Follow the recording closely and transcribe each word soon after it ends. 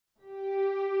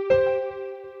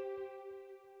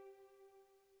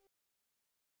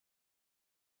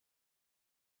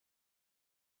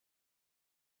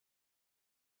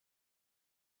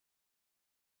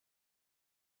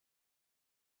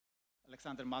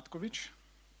Aleksandar Matković.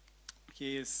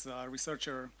 He is a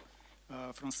researcher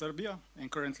from Serbia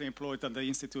and currently employed at the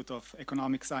Institute of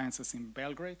Economic Sciences in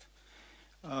Belgrade.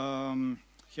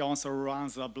 He also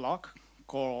runs a blog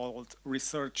called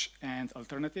Research and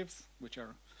Alternatives, which I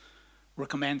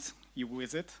recommend you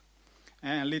visit,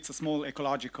 and leads a small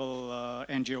ecological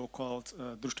NGO called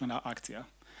Društvena akcija.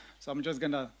 So I'm just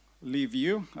gonna leave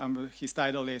you. His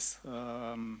title is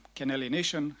Can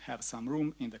Alienation Have Some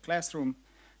Room in the Classroom?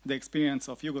 The Experience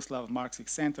of Yugoslav Marxist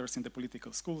Centers in the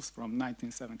Political Schools from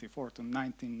 1974 to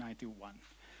 1991.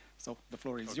 So the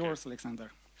floor is yours, Aleksandar.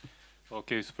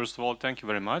 Okay, so first of all, thank you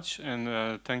very much,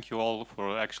 and thank you all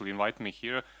for actually inviting me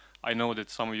here. I know that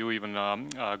some of you even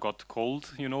got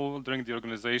cold, you know, during the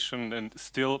organization and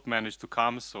still managed to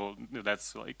come, so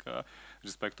that's like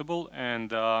respectable.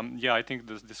 And yeah, I think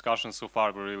the discussions so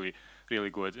far were really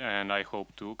good, and I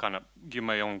hope to kind of give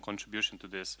my own contribution to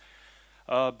this.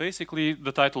 Basically,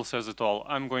 the title says it all.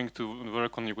 I'm going to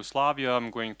work on Yugoslavia,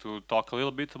 I'm going to talk a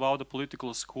little bit about the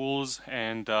political schools,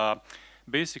 and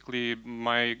basically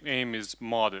my aim is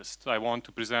modest. I want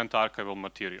to present archival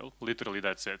material. Literally,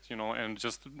 that's it, you know, and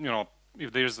just, you know,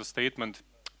 if there's a statement,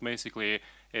 basically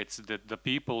it's that the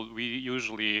people we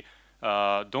usually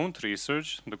don't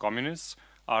research, the communists,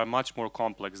 are much more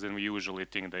complex than we usually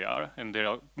think they are. And there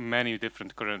are many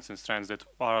different currents and strands that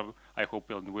are, I hope,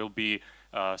 will be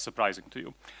surprising to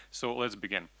you. So let's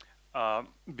begin.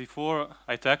 Before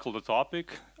I tackle the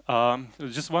topic,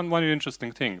 just one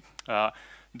interesting thing.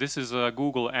 This is a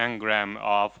Google Ngram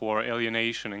for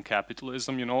alienation and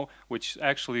capitalism, you know, which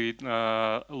actually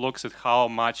looks at how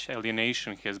much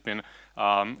alienation has been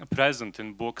present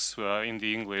in books in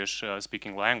the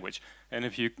English-speaking language. And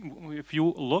if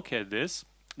you look at this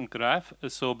graph,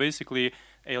 so basically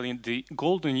the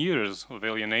golden years of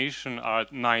alienation are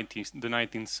the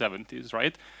 1970s,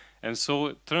 right? And so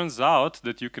it turns out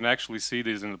that you can actually see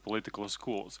this in the political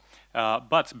schools.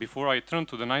 But before I turn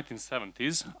to the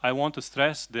 1970s, I want to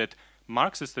stress that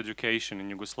Marxist education in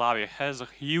Yugoslavia has a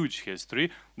huge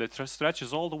history that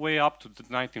stretches all the way up to the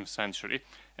 19th century.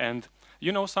 And,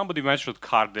 you know, somebody mentioned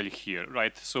Kardelj here,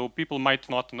 right? So people might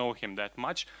not know him that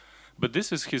much, but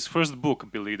this is his first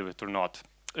book, believe it or not.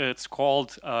 It's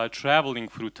called Traveling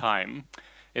Through Time.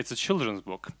 It's a children's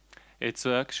book. It's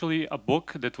actually a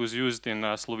book that was used in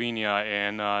Slovenia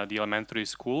and the elementary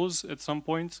schools at some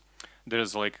point.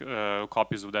 There's like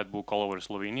copies of that book all over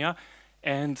Slovenia.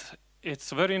 And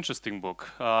it's a very interesting book.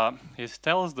 It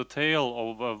tells the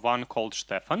tale of one called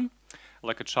Stefan,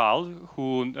 like a child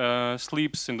who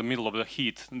sleeps in the middle of the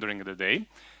heat during the day.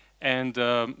 And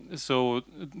so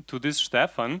to this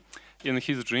Stefan, in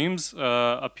his dreams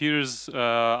appears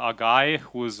a guy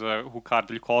who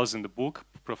Kardelj calls in the book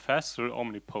Professor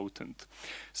Omnipotent.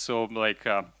 So, like,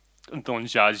 don't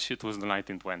judge, it was the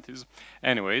 1920s.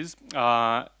 Anyways,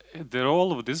 the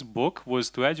role of this book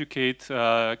was to educate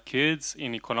kids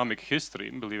in economic history,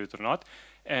 believe it or not,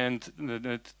 and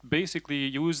it basically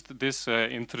used this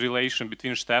interrelation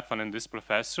between Stefan and this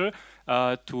professor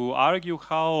to argue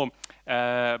how,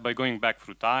 by going back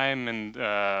through time, and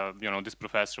you know, this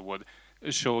professor would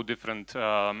show different,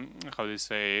 how do you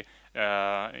say,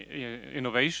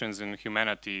 innovations in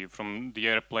humanity, from the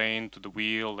airplane to the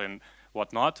wheel and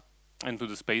whatnot, and to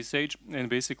the space age. And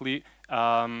basically,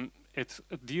 it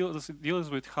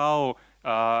deals with how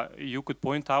you could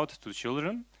point out to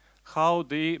children how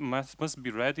they must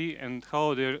be ready and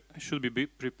how they should be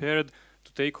prepared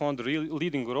to take on the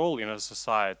leading role in a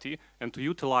society and to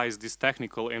utilize these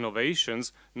technical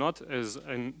innovations not as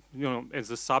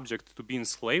as a subject to be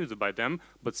enslaved by them,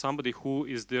 but somebody who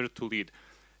is there to lead.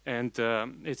 And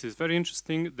it is very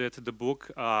interesting that the book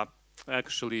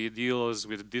actually deals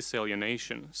with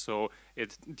disalienation. So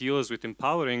it deals with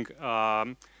empowering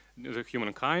the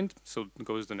humankind, so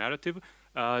goes the narrative,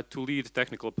 to lead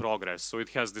technical progress. So it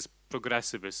has this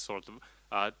progressivist sort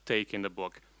of take in the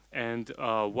book. And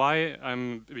why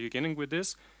I'm beginning with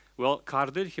this? Well,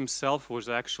 Kardelj himself was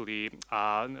actually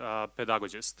a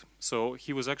pedagogist. So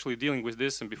he was actually dealing with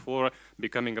this, and before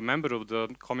becoming a member of the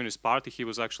Communist Party, he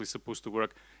was actually supposed to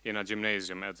work in a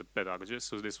gymnasium as a pedagogist.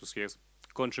 So this was his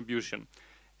contribution.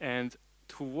 And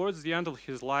towards the end of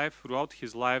his life, throughout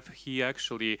his life, he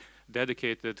actually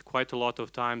dedicated quite a lot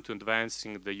of time to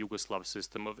advancing the Yugoslav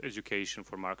system of education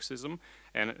for Marxism.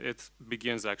 And it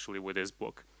begins actually with his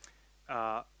book.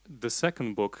 The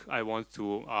second book I want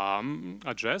to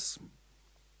address,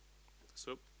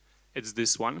 so it's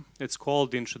this one. It's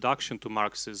called The Introduction to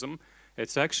Marxism.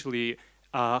 It's actually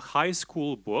a high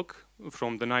school book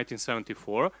from the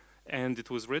 1974, and it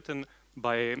was written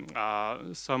by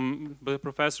a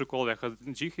professor called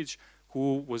Jihic,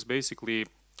 who was basically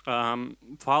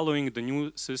following the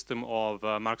new system of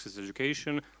Marxist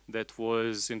education that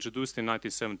was introduced in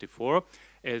 1974.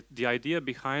 The idea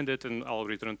behind it, and I'll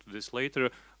return to this later,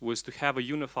 was to have a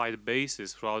unified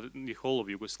basis throughout the whole of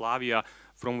Yugoslavia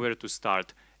from where to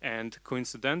start. And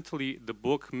coincidentally, the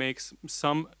book makes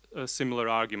some similar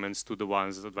arguments to the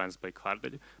ones advanced by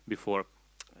Kardelj before.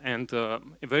 And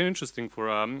very interesting for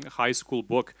a high school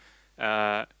book,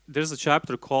 there's a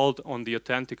chapter called On the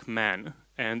Authentic Man.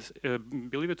 And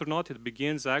believe it or not, it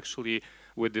begins actually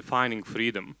with defining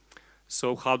freedom.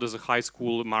 So how does a high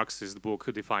school Marxist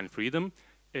book define freedom?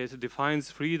 It defines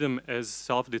freedom as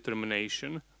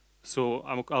self-determination. So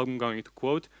I'm going to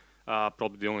quote,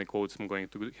 probably the only quotes I'm going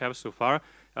to have so far.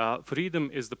 Freedom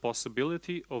is the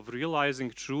possibility of realizing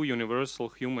true universal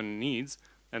human needs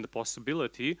and the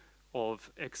possibility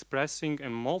of expressing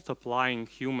and multiplying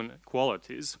human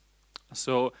qualities.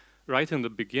 So right in the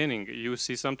beginning, you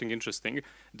see something interesting.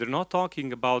 They're not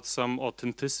talking about some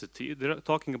authenticity. They're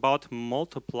talking about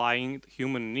multiplying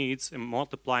human needs and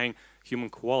multiplying human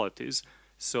qualities.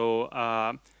 So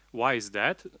why is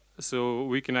that? So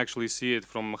we can actually see it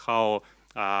from how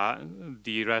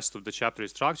the rest of the chapter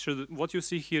is structured. What you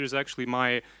see here is actually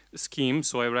my scheme.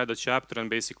 So I read the chapter and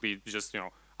basically just,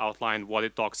 outlined what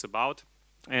it talks about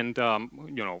and,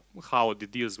 how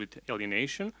it deals with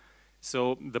alienation.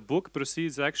 So the book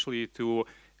proceeds actually to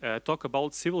talk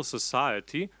about civil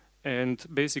society and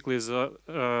basically as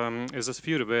a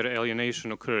sphere where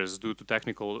alienation occurs due to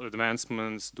technical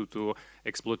advancements, due to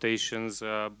exploitations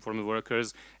from the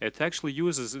workers. It actually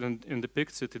uses and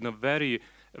depicts it in a very,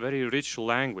 very rich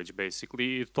language,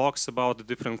 basically. It talks about the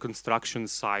different construction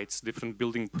sites, different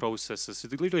building processes.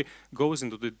 It literally goes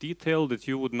into the detail that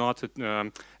you would not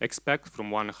expect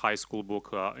from one high school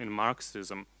book in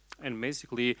Marxism. And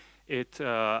basically, it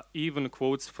even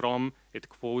quotes from,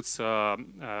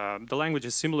 the language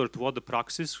is similar to what the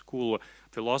Praxis school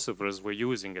philosophers were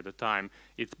using at the time.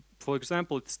 For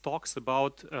example, it talks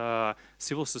about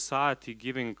civil society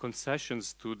giving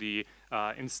concessions to the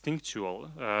instinctual,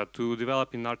 to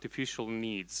developing artificial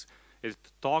needs. It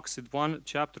talks in one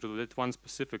chapter, that one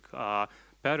specific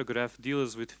paragraph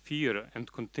deals with fear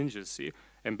and contingency,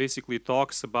 and basically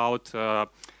talks about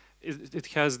it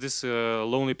has this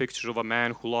lonely picture of a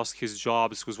man who lost his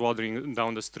jobs, who's wandering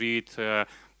down the street,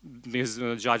 is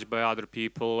judged by other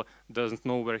people, doesn't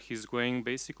know where he's going,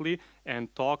 basically,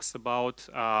 and talks about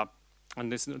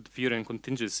and this fear and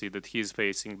contingency that he's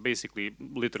facing, basically,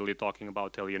 literally talking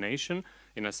about alienation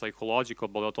in a psychological,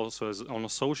 but also on a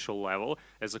social level,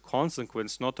 as a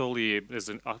consequence, not only as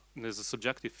a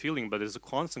subjective feeling, but as a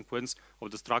consequence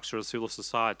of the structure of civil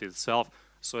society itself.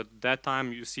 So at that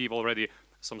time, you see already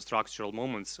some structural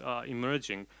moments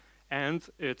emerging. And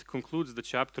it concludes the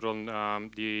chapter on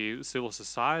the civil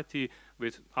society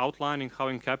with outlining how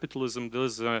in capitalism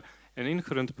there's an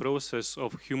inherent process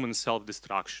of human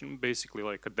self-destruction, basically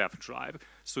like a death drive.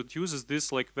 So it uses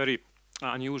this like very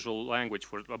unusual language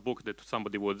for a book that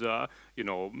somebody would,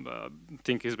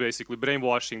 think is basically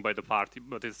brainwashing by the party,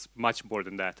 but it's much more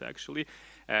than that, actually.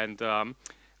 And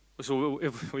so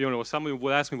if somebody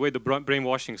would ask me where the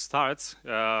brainwashing starts,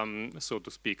 so to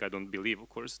speak, I don't believe, of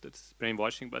course, that's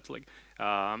brainwashing, but like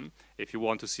if you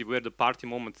want to see where the party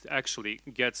moment actually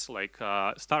gets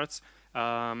starts,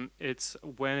 it's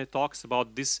when it talks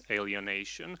about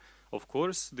disalienation. Of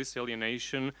course, this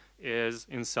alienation is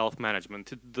in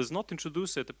self-management. It does not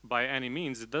introduce it by any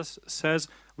means. It does says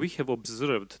we have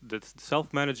observed that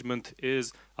self-management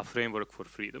is a framework for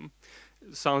freedom.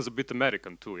 Sounds a bit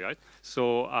American too, right?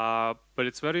 So, but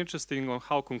it's very interesting on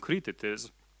how concrete it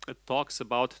is. It talks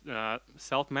about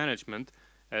self-management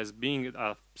as being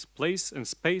a place and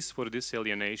space for this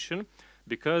alienation,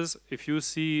 because if you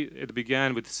see, it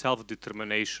began with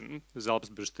self-determination,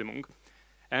 Selbstbestimmung,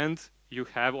 and you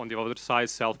have on the other side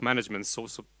self-management, so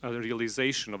a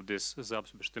realization of this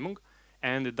Selbstbestimmung,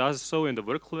 and it does so in the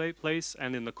workplace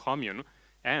and in the commune.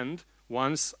 And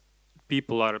once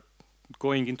people are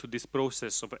going into this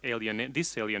process of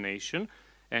disalienation,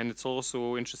 and it's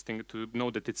also interesting to know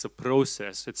that it's a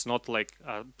process. It's not like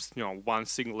one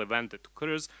single event that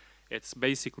occurs. It's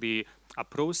basically a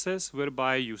process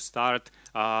whereby you start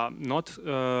not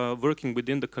working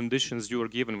within the conditions you are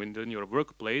given within your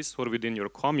workplace or within your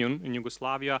commune in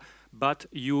Yugoslavia, but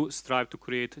you strive to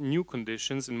create new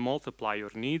conditions and multiply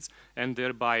your needs, and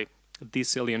thereby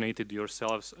disalienated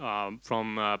yourselves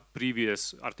from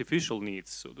previous artificial needs,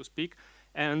 so to speak.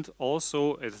 And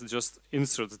also it just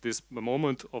inserts this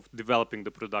moment of developing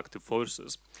the productive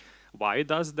forces. Why it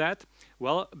does that?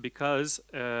 Well, because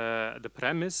the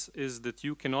premise is that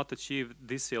you cannot achieve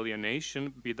this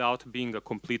alienation without being a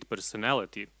complete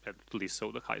personality, at least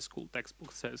so the high school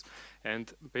textbook says.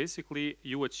 And basically,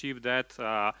 you achieve that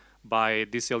by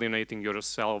disalienating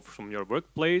yourself from your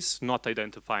workplace, not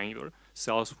identifying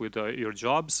yourselves with your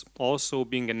jobs, also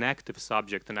being an active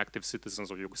subject and active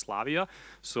citizens of Yugoslavia.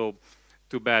 So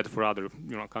too bad for other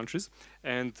countries,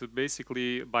 and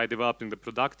basically by developing the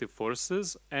productive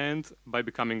forces and by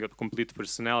becoming a complete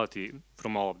personality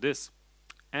from all of this.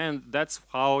 And that's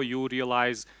how you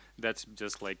realize, that's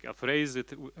just like a phrase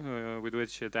with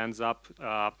which it ends up,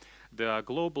 the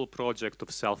global project of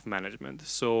self-management.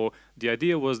 So the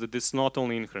idea was that it's not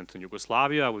only inherent in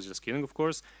Yugoslavia, I was just kidding of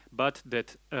course, but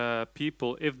that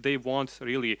people, if they want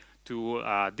really to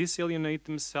disalienate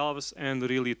themselves and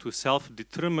really to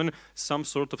self-determine, some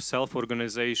sort of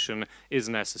self-organization is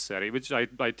necessary, which I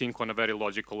think on a very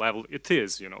logical level it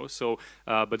is, So,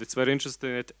 but it's very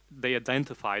interesting that they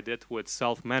identified it with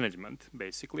self-management,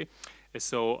 basically.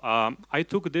 So I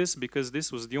took this because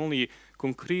this was the only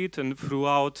concrete and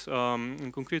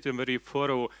concrete and very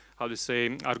thorough, how to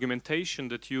say, argumentation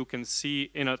that you can see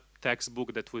in a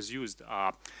textbook that was used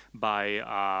by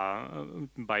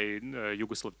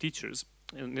Yugoslav teachers.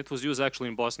 And it was used actually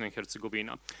in Bosnia and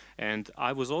Herzegovina. And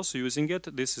I was also using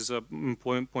it. This is a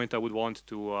point I would want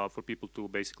to for people to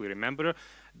basically remember.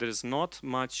 There's not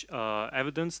much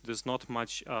evidence, there's not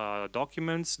much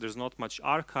documents, there's not much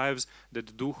archives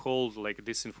that do hold like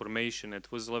this information.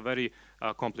 It was a very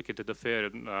complicated affair.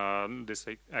 This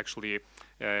actually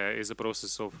is a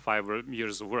process of 5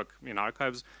 years of work in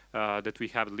archives that we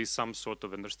have at least some sort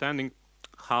of understanding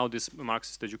how this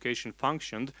Marxist education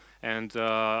functioned. And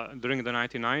during the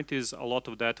 1990s, a lot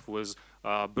of that was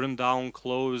burned down,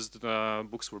 closed,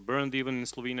 books were burned even in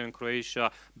Slovenia and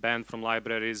Croatia, banned from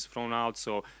libraries, thrown out.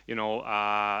 So,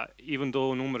 even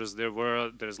though numerous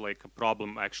there's like a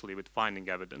problem actually with finding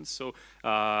evidence. So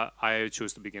I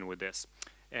choose to begin with this.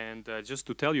 And just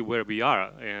to tell you where we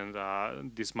are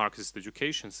in this Marxist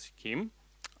education scheme,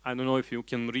 I don't know if you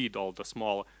can read all the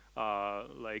small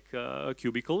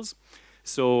cubicles.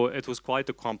 So it was quite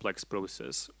a complex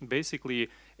process. Basically,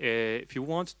 if you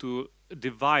want to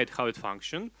divide how it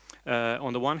functioned,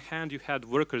 on the one hand, you had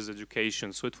workers'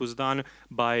 education. So it was done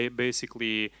by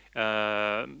basically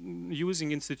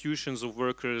using institutions of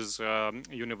workers,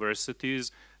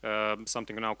 universities,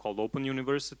 something now called open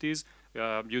universities,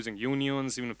 using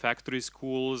unions, even factory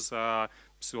schools,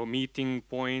 so meeting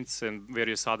points and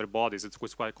various other bodies. It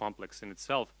was quite complex in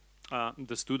itself.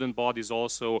 The student bodies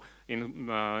also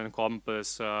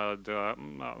encompass from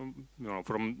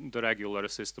the regular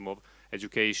system of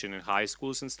education in high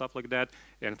schools and stuff like that,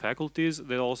 and faculties.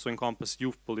 They also encompass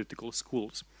youth political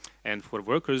schools. And for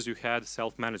workers, you had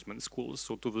self-management schools.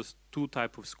 So to the two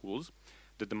types of schools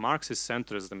that the Marxist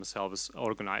centers themselves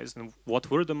organized. And what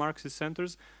were the Marxist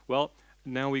centers? Well,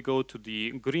 now we go to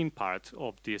the green part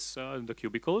of this, the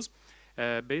cubicles.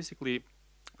 Basically,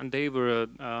 and they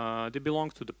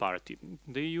belonged to the party.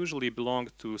 They usually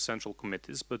belonged to central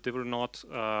committees, but they were not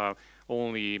there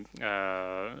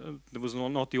was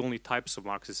not the only types of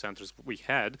Marxist centers we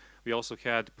had. We also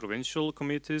had provincial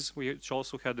committees, which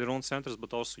also had their own centers,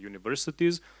 but also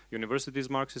universities,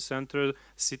 Marxist center,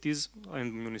 cities,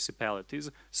 and municipalities.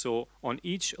 So on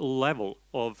each level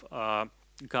of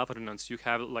governance, you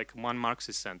have like one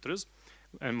Marxist center,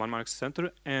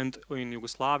 and in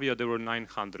Yugoslavia there were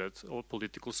 900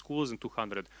 political schools and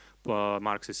 200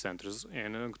 Marxist centers,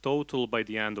 and in total by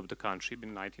the end of the country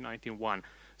in 1991.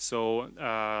 So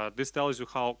this tells you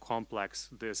how complex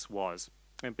this was.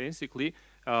 And basically,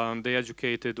 they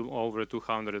educated over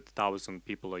 200,000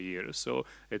 people a year. So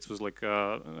it was like,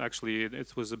 actually,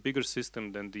 it was a bigger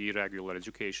system than the regular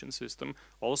education system,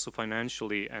 also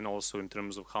financially and also in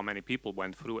terms of how many people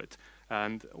went through it.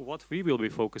 And what we will be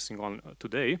focusing on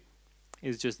today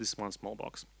is just this one small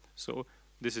box. So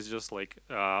this is just like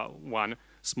one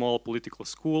small political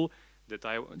school that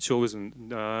I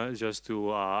chosen just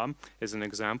to, as an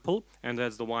example, and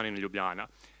that's the one in Ljubljana.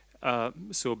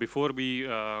 So before we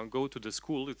go to the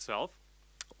school itself,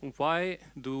 why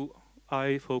do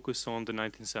I focus on the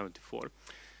 1974?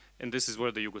 And this is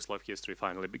where the Yugoslav history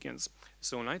finally begins.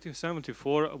 So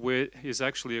 1974 is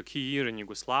actually a key year in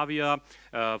Yugoslavia.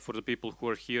 For the people who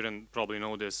are here and probably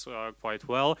know this quite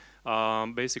well,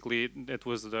 basically it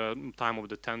was the time of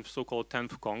the so-called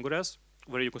 10th Congress,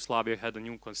 where Yugoslavia had a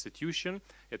new constitution.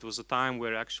 It was a time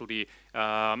where actually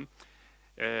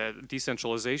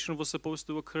decentralization was supposed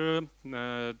to occur.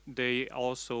 They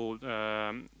also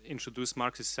introduced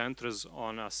Marxist centers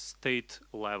on a state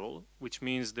level, which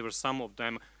means there were some of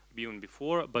them even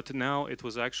before, but now it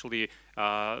was actually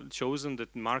chosen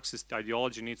that Marxist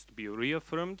ideology needs to be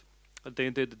reaffirmed.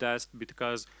 They did that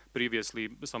because previously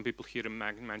some people here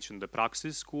mentioned the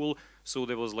Praxis school, so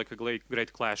there was like a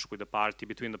great clash with the party,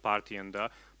 between the party and the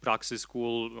Praxis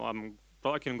school.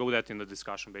 I can go that in the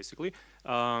discussion basically.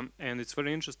 And it's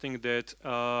very interesting that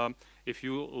if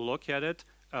you look at it,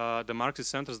 the Marxist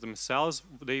centers themselves,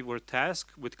 they were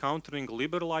tasked with countering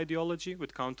liberal ideology,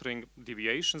 with countering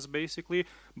deviations basically,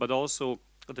 but also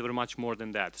they were much more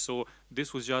than that. So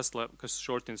this was just like a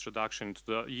short introduction to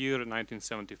the year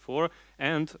 1974,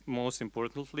 and most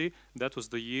importantly, that was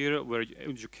the year where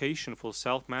education for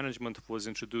self-management was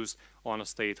introduced on a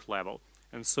state level.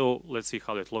 And so let's see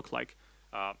how it looked like.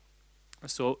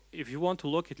 So if you want to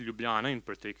look at Ljubljana in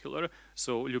particular,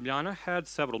 so Ljubljana had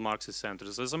several Marxist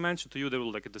centers. As I mentioned to you, there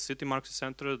were like the City Marxist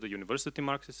Center, the University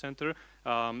Marxist Center.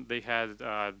 They had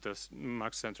the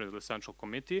Marxist Center, the Central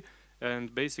Committee.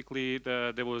 And basically,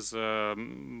 there was a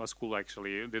school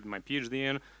actually did my PhD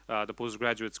in. The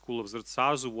postgraduate school of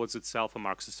Zrtsazu was itself a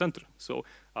Marxist center. So,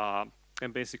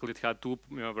 and basically it had two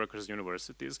workers'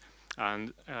 universities.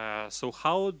 And so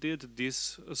how did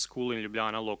this school in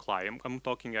Ljubljana look like? I'm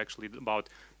talking actually about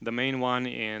the main one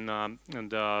in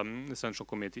the Central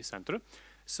Committee Center.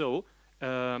 So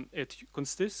it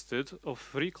consisted of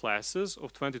 3 classes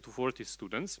of 20 to 40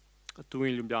 students, 2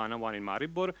 in Ljubljana, 1 in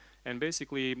Maribor, and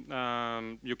basically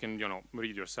you can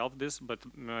read yourself this, but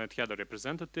it had a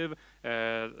representative.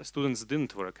 Students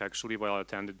didn't work actually while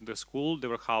attending the school. They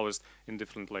were housed in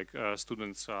different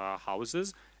students'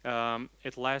 houses.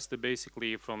 It lasted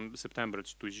basically from September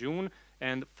to June,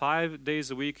 and 5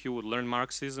 days a week you would learn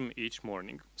Marxism each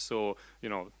morning. So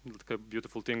like a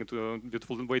beautiful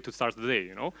way to start the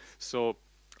day. So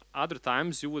other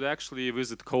times you would actually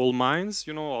visit coal mines,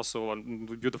 also a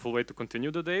beautiful way to continue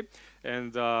the day,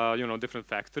 and different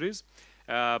factories.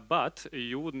 But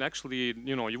you wouldn't actually,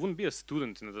 you wouldn't be a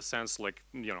student in the sense like,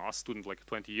 a student like a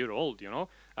 20-year-old,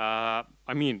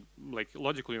 I mean, like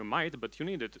logically you might, but you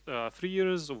needed 3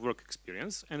 years of work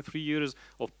experience and 3 years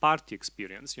of party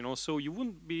experience, so you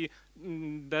wouldn't be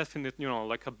definite,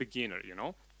 like a beginner,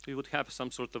 You would have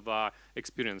some sort of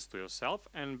experience to yourself,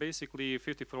 and basically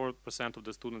 54% of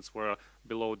the students were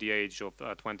below the age of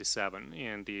 27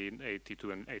 in the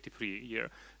 82 and 83 year.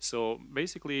 So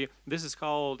basically this is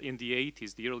how in the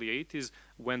 80s, the early 80s,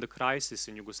 when the crisis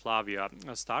in Yugoslavia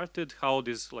started, how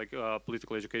this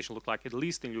political education looked like, at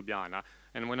least in Ljubljana.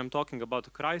 And when I'm talking about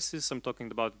the crisis, I'm talking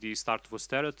about the start of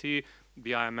austerity.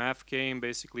 The IMF came,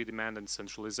 basically demanded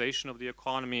centralization of the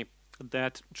economy.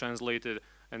 That translated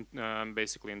and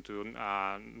basically into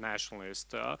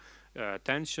nationalist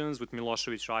tensions, with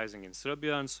Milosevic rising in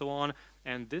Serbia and so on.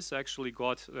 And this actually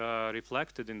got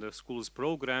reflected in the school's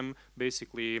program,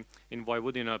 basically in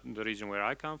Vojvodina, the region where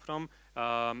I come from.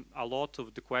 A lot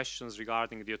of the questions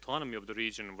regarding the autonomy of the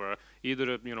region were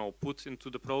either put into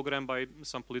the program by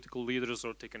some political leaders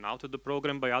or taken out of the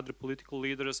program by other political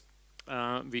leaders.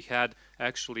 We had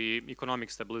actually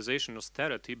economic stabilization,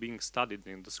 austerity being studied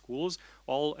in the schools,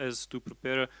 all as to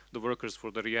prepare the workers for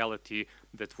the reality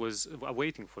that was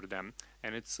awaiting for them.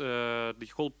 And it's the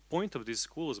whole point of these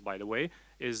schools, by the way,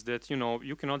 is that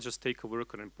you cannot just take a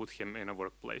worker and put him in a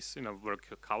workplace, in a work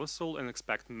council, and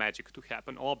expect magic to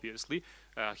happen. Obviously,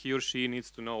 he or she needs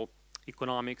to know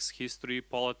economics, history,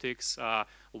 politics,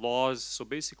 laws, so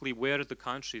basically where the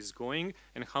country is going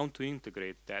and how to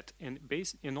integrate that.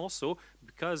 And also,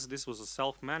 because this was a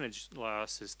self-managed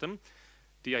system,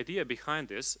 the idea behind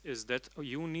this is that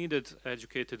you needed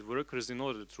educated workers in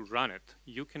order to run it.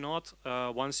 You cannot,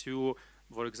 once you,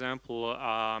 for example,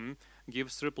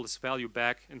 give surplus value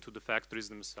back into the factories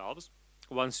themselves,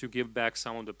 once you give back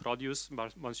some of the produce,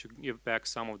 but once you give back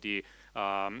some of the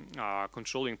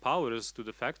controlling powers to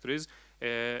the factories,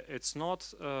 it's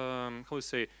not, how to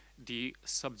say, the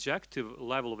subjective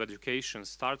level of education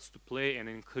starts to play an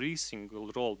increasing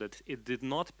role that it did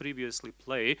not previously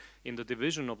play in the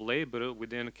division of labor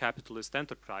within capitalist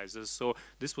enterprises. So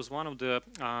this was one of the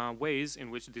ways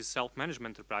in which these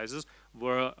self-management enterprises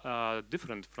were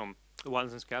different from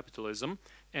ones in capitalism.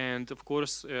 And of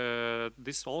course,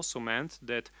 this also meant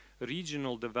that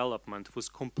regional development was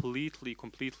completely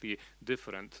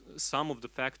different. Some of the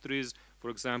factories, for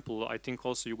example, I think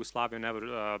also Yugoslavia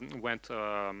never went,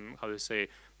 how to say,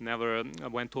 never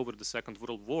went over the Second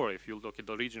World War. If you look at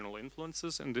the regional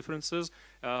influences and differences,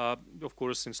 of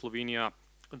course, in Slovenia,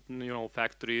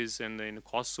 factories, and in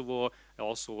Kosovo,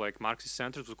 also like Marxist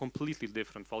centers were completely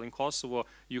different. While in Kosovo,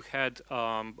 you had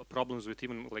problems with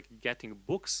even like getting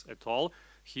books at all.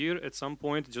 Here, at some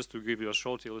point, just to give you a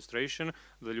short illustration,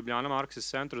 the Ljubljana Marxist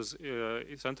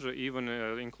Center even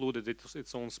included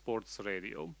its own sports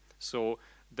radio. So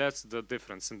that's the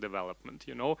difference in development,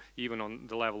 you know, even on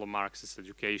the level of Marxist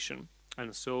education.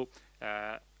 And so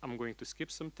I'm going to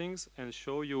skip some things and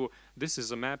show you, this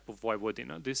is a map of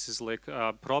Vojvodina. This is like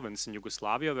a province in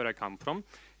Yugoslavia where I come from.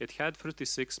 It had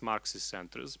 36 Marxist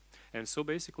centers. And so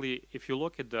basically, if you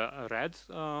look at the red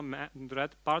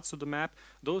parts of the map,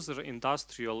 those are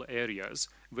industrial areas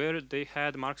where they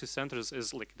had Marxist centers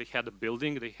as like they had a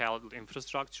building, they had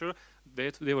infrastructure,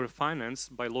 they were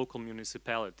financed by local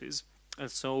municipalities. And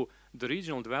so the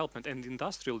regional development and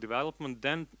industrial development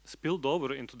then spilled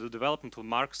over into the development of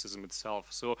Marxism itself.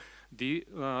 So the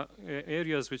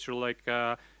areas which are like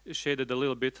shaded a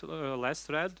little bit less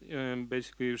red,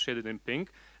 basically shaded in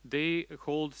pink, they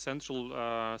hold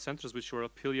centers which were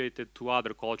affiliated to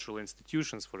other cultural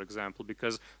institutions, for example,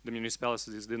 because the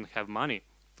municipalities didn't have money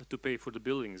to pay for the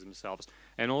buildings themselves.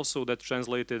 And also that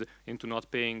translated into not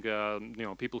paying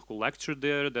people who lectured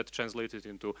there, that translated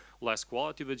into less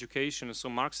quality of education. So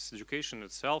Marxist education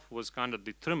itself was kind of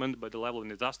determined by the level of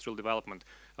industrial development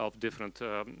of different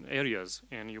areas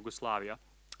in Yugoslavia.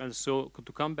 And so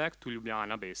to come back to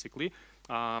Ljubljana, basically,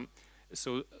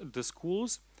 so the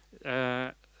schools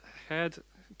had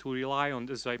to rely on,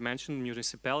 as I mentioned,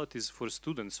 municipalities for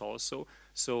students also.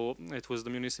 So it was the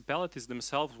municipalities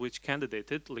themselves which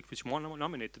candidated, like which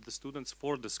nominated the students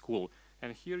for the school.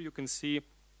 And here you can see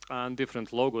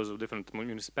different logos of different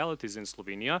municipalities in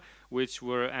Slovenia, which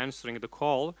were answering the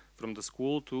call from the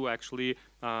school to actually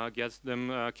get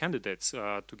them candidates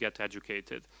to get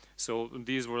educated. So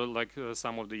these were like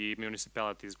some of the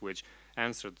municipalities which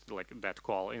answered like that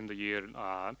call in the year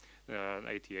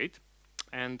 88.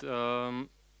 And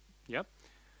yeah,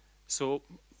 so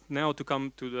now to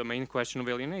come to the main question of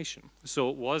alienation. So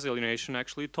was alienation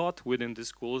actually taught within the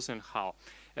schools, and how?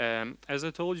 As I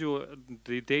told you,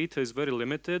 the data is very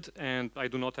limited, and I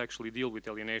do not actually deal with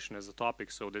alienation as a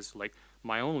topic, so this is like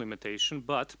my own limitation,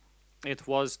 but it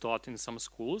was taught in some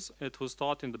schools. It was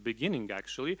taught in the beginning,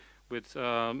 actually, with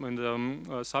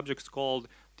subjects called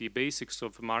the basics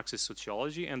of Marxist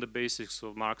sociology and the basics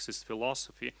of Marxist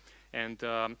philosophy. And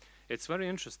it's very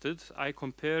interesting. I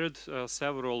compared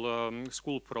several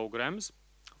school programs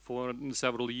for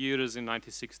several years in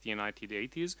 1960s and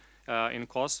 1980s in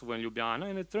Kosovo and Ljubljana,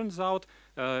 and it turns out,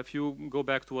 if you go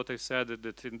back to what I said,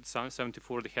 that in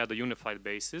 74 they had a unified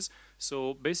basis.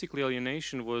 So basically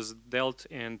alienation was dealt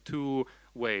in two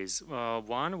ways.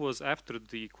 One was after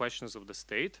the questions of the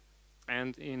state,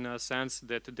 and in a sense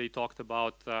that they talked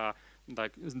about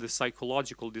like the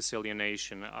psychological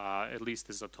disalienation, at least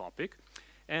as a topic.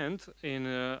 And in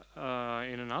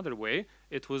another way,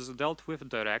 it was dealt with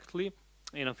directly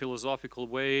in a philosophical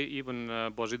way. Even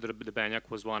Božidar Debenjak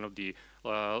was one of the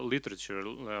literature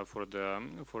for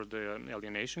the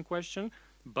alienation question.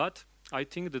 But I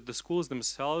think that the schools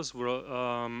themselves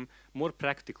were more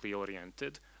practically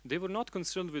oriented. They were not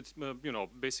concerned with,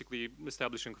 basically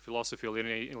establishing philosophy of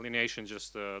alienation,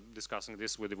 just discussing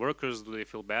this with the workers. Do they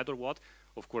feel bad or what?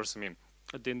 Of course, I mean,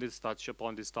 they didn't touch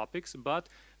upon these topics, but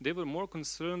they were more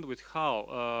concerned with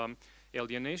how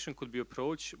alienation could be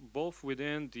approached both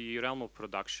within the realm of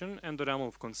production and the realm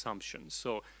of consumption.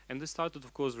 So, and they started,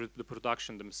 of course, with the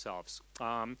production themselves.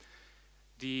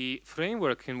 The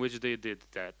framework in which they did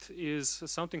that is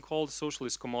something called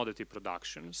socialist commodity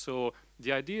production. So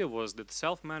the idea was that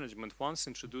self-management, once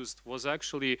introduced, was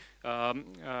actually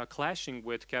clashing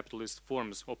with capitalist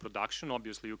forms of production.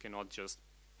 Obviously, you cannot just,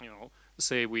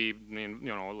 say we,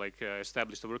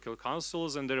 establish the worker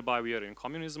councils and thereby we are in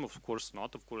communism. Of course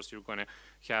not. Of course, you're going to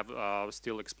have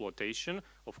still exploitation.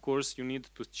 Of course, you need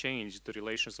to change the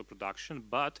relations of production,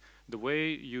 but the way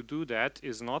you do that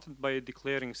is not by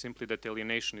declaring simply that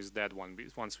alienation is dead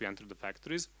once we enter the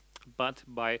factories, but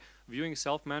by viewing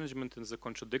self-management as a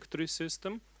contradictory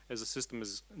system, as a system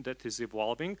that is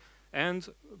evolving, and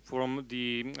from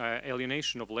the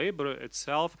alienation of labor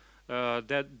itself,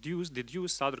 that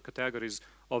deduce other categories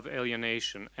of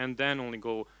alienation and then only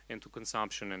go into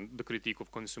consumption and the critique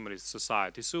of consumerist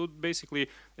society. So basically,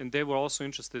 and they were also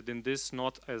interested in this,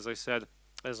 not, as I said,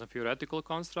 as a theoretical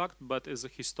construct, but as a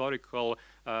historical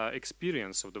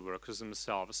experience of the workers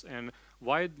themselves. And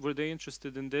why were they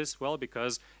interested in this? Well,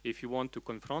 because if you want to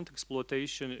confront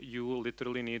exploitation, you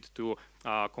literally need to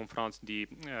confront the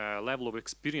level of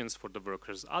experience for the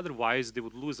workers. Otherwise, they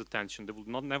would lose attention. They would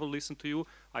never listen to you.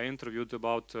 I interviewed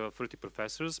about 30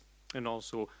 professors and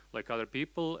also like other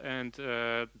people, and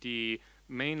the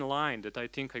main line that I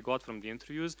think I got from the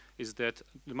interviews is that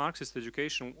the Marxist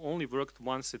education only worked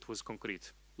once it was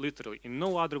concrete. Literally, in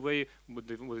no other way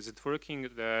was it working.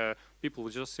 The people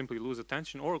would just simply lose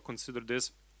attention or consider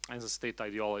this as a state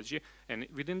ideology. And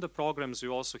within the programs,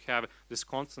 you also have this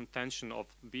constant tension of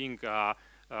being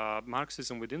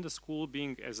Marxism within the school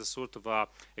being as a sort of a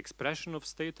expression of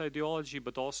state ideology,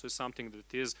 but also something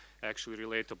that is actually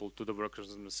relatable to the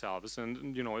workers themselves.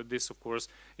 And this of course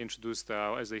introduced,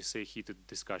 as they say, heated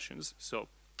discussions. So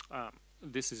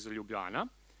this is Ljubljana,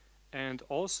 and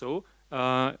also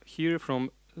here from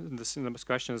the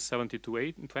discussions 70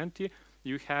 to 20,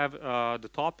 you have the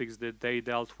topics that they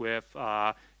dealt with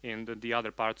in the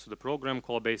other parts of the program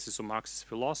called Basis of Marxist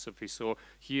Philosophy. So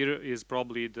here is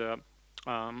probably the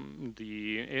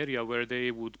area where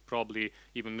they would probably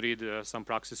even read some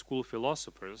praxis school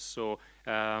philosophers. So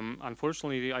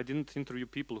unfortunately, I didn't interview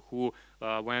people who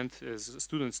went as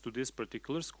students to this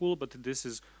particular school, but this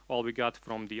is all we got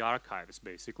from the archives,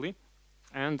 basically.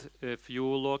 And if you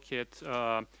look at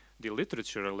the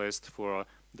literature list for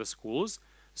the schools,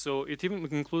 so it even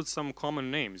includes some common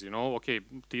names, okay,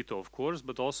 Tito, of course,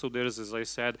 but also there's, as I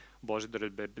said, Božidar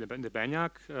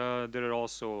Debenjak. There are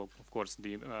also, of course,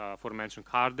 the aforementioned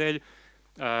Kardelj,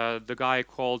 the guy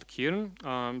called Kirn,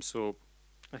 so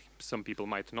some people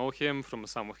might know him from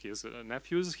some of his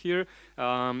nephews here.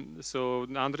 So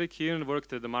Andrei Kirn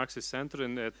worked at the Marxist Center,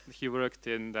 and he worked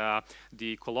in the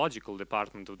ecological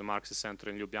department of the Marxist Center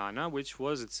in Ljubljana, which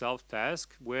was itself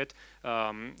tasked with,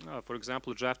 for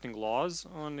example, drafting laws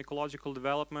on ecological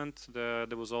development. There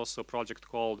was also a project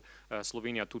called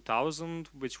Slovenia 2000,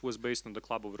 which was based on the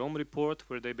Club of Rome report,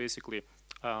 where they basically,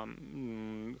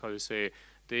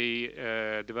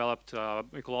 they developed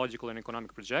ecological and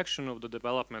economic projection of the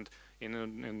development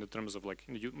in the terms of like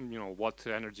what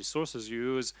energy sources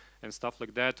you use and stuff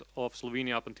like that of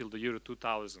Slovenia up until the year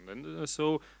 2000. And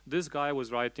so this guy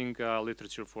was writing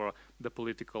literature for the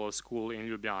political school in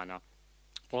Ljubljana.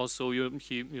 Also, you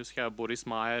have Boris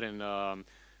Mayer and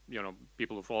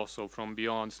people also from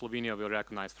beyond Slovenia will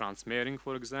recognize Franz Mehring,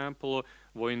 for example,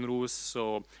 Vojin Rus.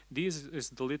 So this is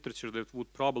the literature that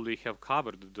would probably have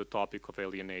covered the topic of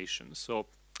alienation. So,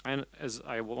 and as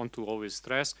I want to always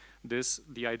stress,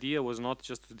 the idea was not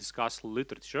just to discuss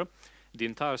literature. The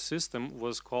entire system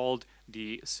was called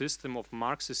the System of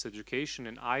Marxist Education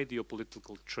and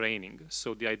Ideopolitical Training.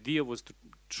 So the idea was to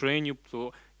train you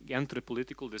to enter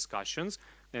political discussions,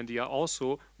 and they are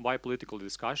also by political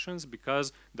discussions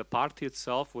because the party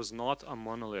itself was not a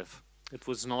monolith. It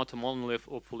was not a monolith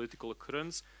of political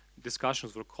currents.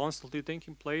 Discussions were constantly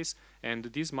taking place, and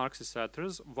these Marxist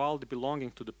actors, while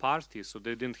belonging to the party, so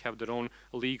they didn't have their own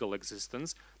legal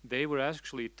existence, they were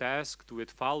actually tasked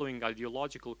with following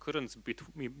ideological currents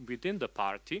within the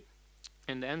party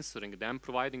and answering them,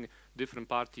 providing different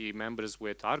party members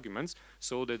with arguments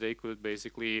so that they could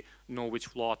basically know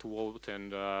which law to vote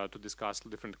and to discuss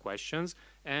different questions.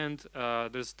 And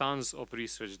there's tons of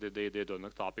research that they did on the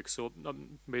topic. So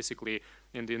basically,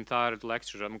 in the entire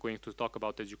lecture, I'm going to talk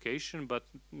about education, but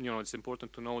it's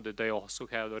important to know that they also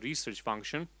have a research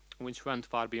function which went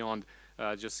far beyond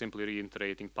just simply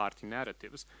reiterating party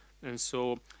narratives. And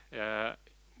so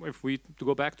if we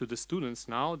go back to the students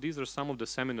now, these are some of the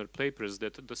seminar papers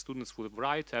that the students will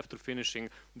write after finishing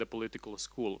the political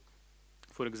school.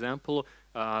 For example,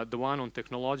 the one on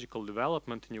technological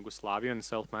development in Yugoslavia and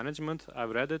self-management,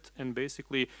 I've read it, and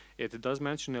basically it does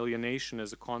mention alienation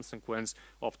as a consequence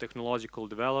of technological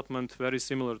development, very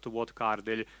similar to what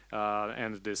Kardelj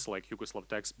and this like Yugoslav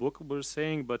textbook were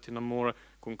saying, but in a more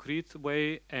concrete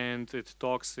way, and it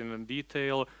talks in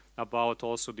detail about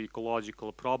also the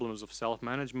ecological problems of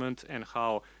self-management and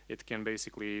how it can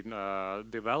basically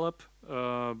develop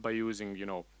by using,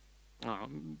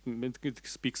 it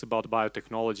speaks about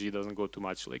biotechnology, doesn't go too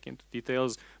much like into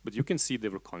details, but you can see they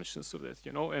were conscious of that,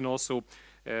 and also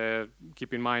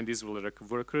keep in mind these were like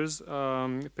workers'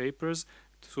 papers.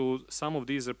 So some of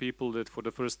these are people that for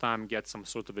the first time get some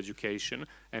sort of education,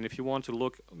 and if you want to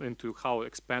look into how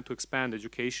to expand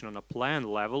education on a planned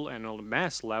level and on a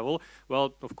mass level,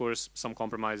 well, of course, some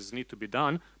compromises need to be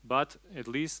done, but at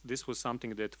least this was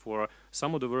something that for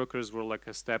some of the workers were like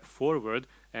a step forward,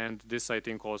 and this I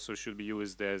think also should be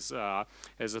used as a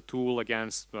tool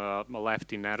against a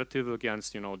lefty narrative,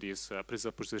 against this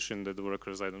presupposition that the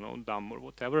workers, I don't know, dumb or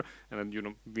whatever, and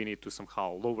then we need to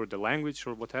somehow lower the language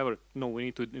or whatever. No, we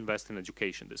need to invest in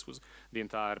education. This was the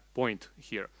entire point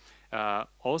here.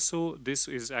 Also, this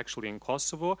is actually in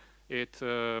Kosovo. It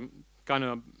kind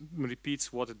of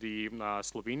repeats what the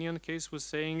Slovenian case was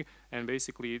saying, and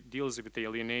basically deals with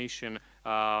alienation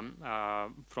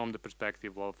from the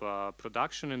perspective of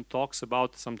production, and talks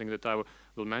about something that I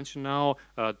will mention now,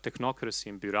 technocracy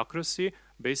and bureaucracy,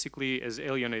 basically as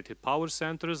alienated power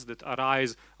centers that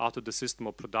arise out of the system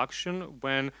of production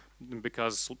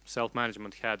because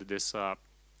self-management had this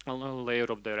layer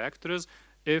of directors,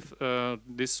 If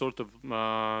this sort of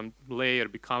layer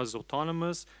becomes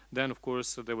autonomous, then of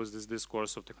course there was this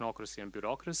discourse of technocracy and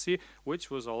bureaucracy,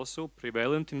 which was also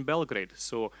prevalent in Belgrade.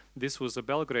 So this was a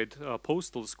Belgrade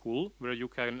postal school where you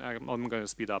can, I'm going to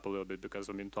speed up a little bit because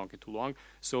I've been talking too long.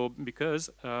 So because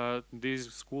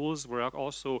these schools were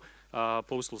also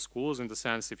postal schools in the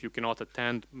sense if you cannot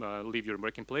attend, leave your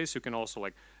working place, you can also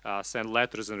like send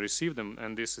letters and receive them.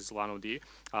 And this is one of the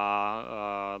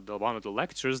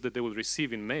lectures that they will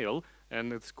receive in mail.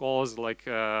 And it's called like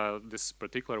this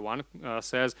particular one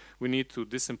says we need to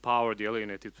disempower the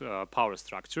alienated power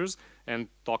structures, and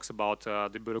talks about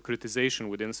the bureaucratization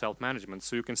within self-management.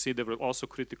 So you can see they were also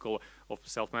critical of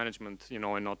self-management, you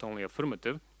know, and not only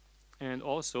affirmative. And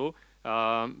also,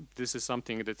 this is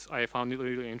something that I found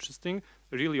really interesting,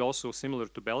 really also similar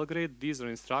to Belgrade. These are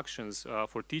instructions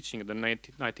for teaching the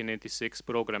 1986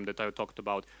 program that I talked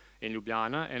about in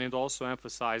Ljubljana, and it also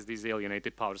emphasized these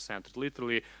alienated power centers.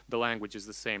 Literally, the language is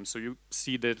the same, so you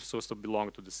see that it's supposed to belong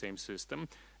to the same system.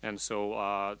 And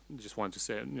so, just want to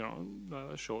say, you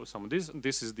know, show some of this.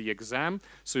 This is the exam,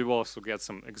 so you also get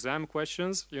some exam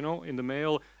questions, you know, in the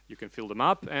mail. You can fill them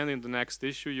up, and in the next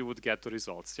issue, you would get the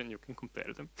results, and you can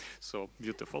compare them. So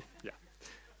beautiful,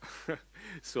 yeah.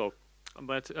 So.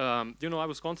 But you know, I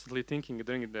was constantly thinking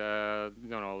during the, you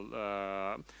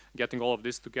know, getting all of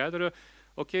this together.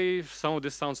 Okay, some of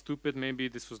this sounds stupid. Maybe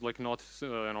this was like not, you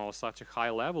know, such a high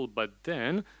level. But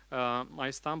then I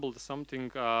stumbled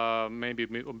something maybe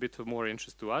a bit more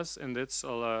interest to us, and it's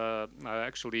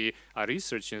actually a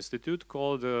research institute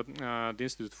called the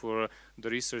Institute for the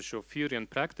Research of Theory and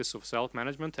Practice of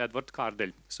Self-Management, Edvard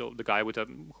Kardelj. So the guy with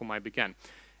whom I began.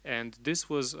 And this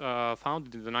was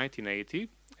founded in the 1980,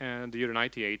 the year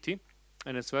 1980,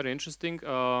 and it's very interesting.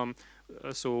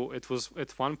 So it was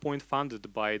at one point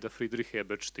funded by the Friedrich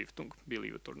Ebert Stiftung,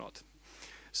 believe it or not.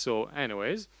 So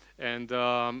anyways, and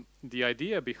the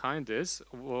idea behind this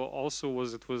also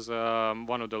was, it was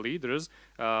one of the leaders,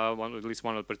 at least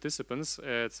one of the participants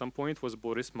at some point was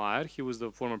Boris Mayer. He was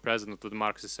the former president of the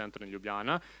Marxist Center in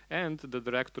Ljubljana and the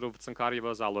director of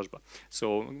Cankarjeva založba.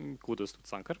 So kudos to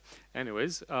Cankar.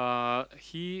 Anyways,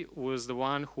 he was the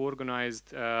one who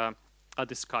organized a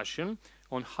discussion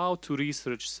on how to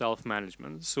research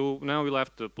self-management. So now we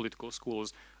left the political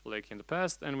schools like in the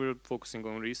past, and we're focusing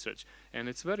on research. And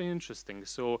it's very interesting.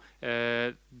 So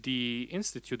the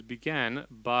institute began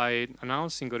by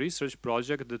announcing a research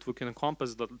project that we can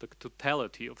encompass the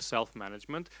totality of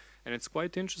self-management. And it's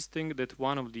quite interesting that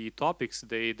one of the topics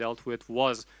they dealt with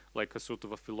was like a sort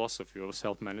of a philosophy of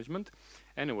self-management.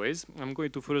 Anyways, I'm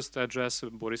going to first address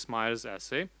Boris Mayer's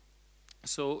essay.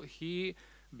 So he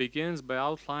begins by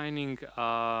outlining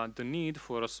the need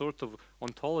for a sort of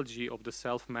ontology of the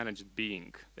self-managed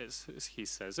being, as he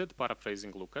says it,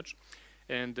 paraphrasing Lukács.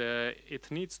 And it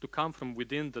needs to come from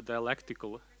within the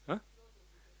dialectical... Huh?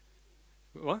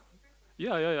 What?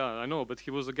 Yeah, I know, but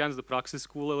he was against the praxis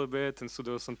school a little bit, and so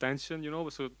there was some tension, you know,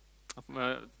 so...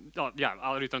 yeah,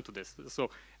 I'll return to this. So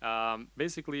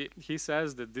basically, he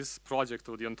says that this project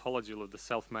of the ontology of the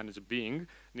self-managed being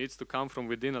needs to come from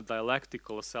within a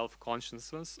dialectical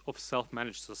self-consciousness of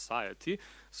self-managed society.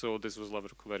 So this was a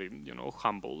very, you know,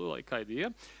 humble like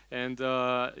idea, and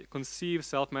conceive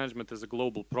self-management as a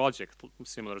global project,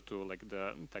 similar to like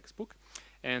the textbook.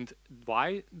 And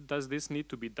why does this need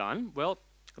to be done? Well,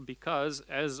 because,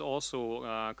 as also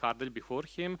Kardelj before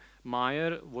him,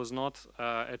 Mayer was not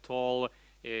at all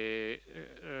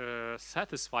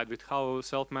satisfied with how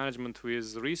self-management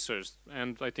is researched,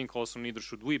 and I think also neither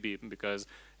should we be, because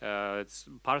it's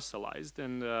parcelized.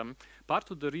 And part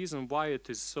of the reason why it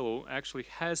is so actually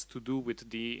has to do with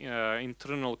the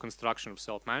internal construction of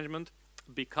self-management,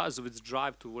 because of its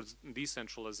drive towards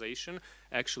decentralization.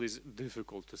 Actually is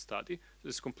difficult to study.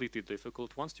 It's completely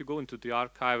difficult. Once you go into the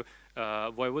archive,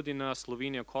 Vojvodina,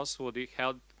 Slovenia, Kosovo, they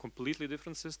had completely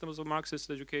different systems of Marxist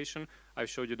education. I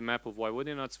showed you the map of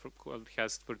Vojvodina. It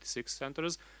has 36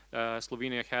 centers.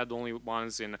 Slovenia had only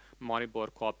ones in Maribor,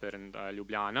 Koper, and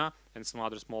Ljubljana, and some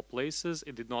other small places.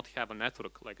 It did not have a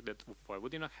network like that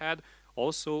Vojvodina had.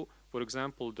 Also, for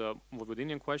example, the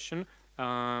Vojvodinian question,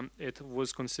 it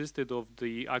was consisted of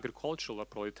the agricultural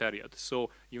proletariat. So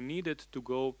you needed to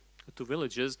go to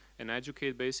villages and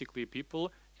educate basically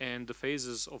people and the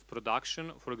phases of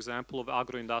production, for example, of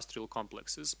agro-industrial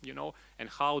complexes, you know, and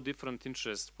how different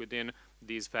interests within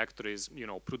these factories, you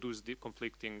know, produce the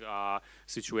conflicting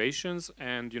situations,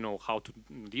 and, you know, how to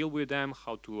deal with them,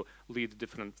 how to lead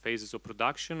different phases of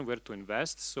production, where to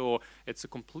invest. So it's a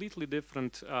completely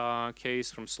different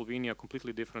case from Slovenia,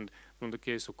 completely different from the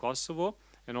case of Kosovo.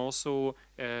 And also,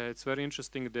 it's very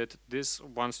interesting that this,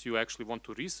 once you actually want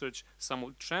to research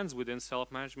some trends within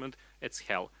self-management, it's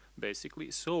hell,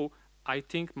 basically. So I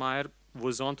think Meyer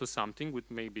was onto something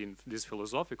with maybe in these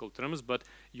philosophical terms, but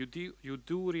you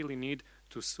do really need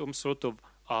to some sort of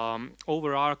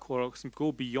overarch or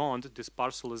go beyond this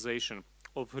parcelization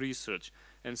of research.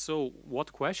 And so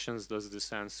what questions does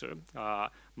this answer?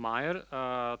 Meyer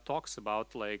talks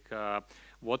about like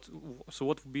what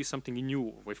would be something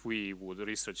new if we would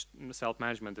research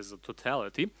self-management as a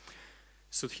totality.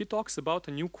 So he talks about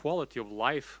a new quality of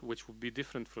life which would be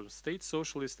different from state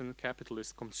socialist and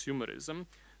capitalist consumerism.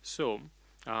 So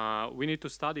we need to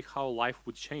study how life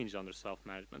would change under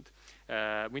self-management.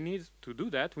 We need to do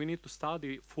that. We need to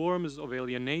study forms of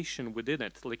alienation within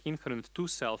it, like inherent to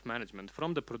self-management,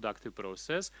 from the productive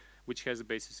process, which has a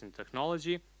basis in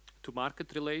technology, to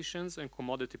market relations and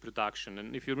commodity production.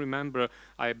 And if you remember,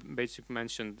 I basically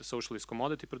mentioned the socialist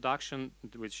commodity production,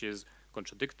 which is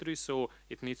contradictory, so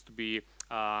it needs to be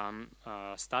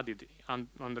studied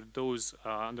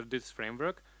under this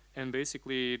framework. And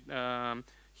basically,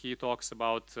 he talks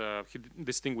about, he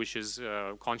distinguishes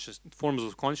forms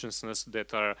of consciousness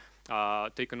that are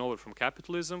taken over from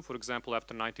capitalism. For example,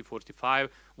 after 1945,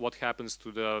 what happens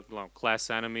to the class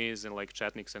enemies and like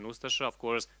Chetniks and Ustasha? Of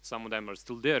course, some of them are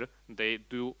still there. They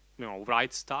do,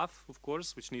 right stuff, of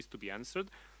course, which needs to be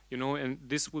answered. And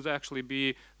this would actually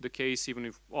be the case even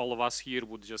if all of us here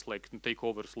would just like take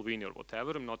over Slovenia or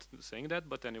whatever. I'm not saying that,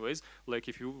 but anyways, like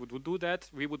if you would do that,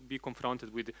 we would be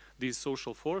confronted with these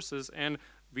social forces, and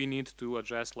we need to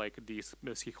address like these,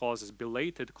 as he calls it,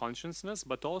 belated consciousness,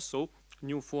 but also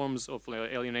new forms of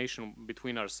alienation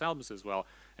between ourselves as well.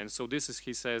 And so this is,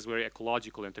 he says, where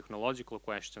ecological and technological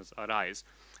questions arise.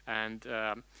 And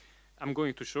I'm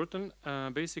going to shorten,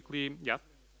 basically, yeah.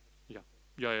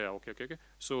 Okay.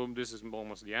 So this is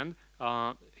almost the end.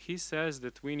 He says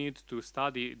that we need to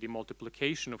study the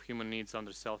multiplication of human needs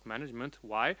under self-management.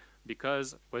 Why?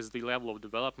 Because as the level of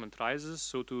development rises,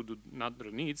 so too do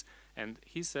other needs. And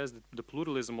he says that the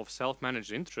pluralism of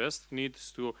self-managed interests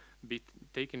needs to be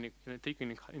taken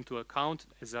into account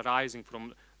as arising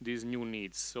from these new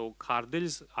needs. So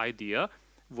Kardelj's idea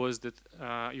was that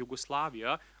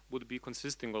Yugoslavia would be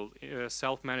consisting of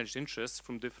self-managed interests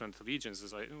from different regions,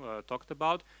 as I talked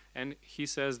about. And he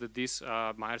says that this,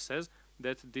 Meyer says,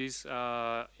 that these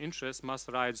interests must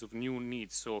arise of new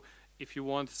needs. So if you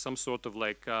want some sort of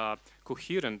like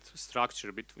coherent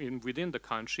structure within the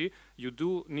country, you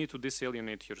do need to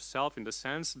disalienate yourself in the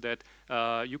sense that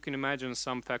you can imagine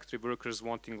some factory workers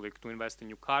wanting like to invest in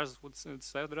new cars,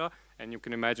 etc. And you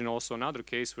can imagine also another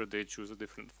case where they choose a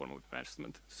different form of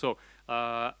investment. So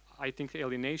I think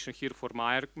alienation here for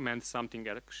Meyer meant something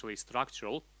actually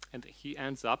structural, and he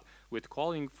ends up with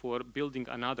calling for building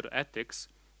another ethics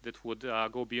that would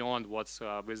go beyond what's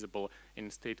visible in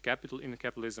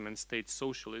capitalism and state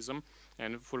socialism.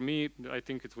 And for me, I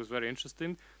think it was very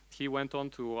interesting. He went on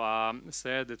to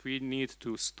say that we need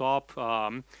to stop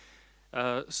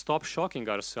shocking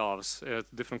ourselves at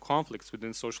different conflicts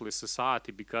within socialist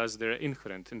society because they're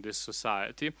inherent in this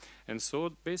society. And so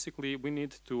basically we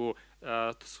need to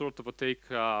sort of take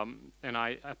an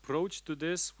approach to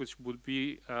this, which would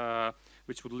be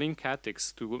which would link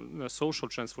ethics to social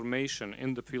transformation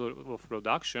in the field of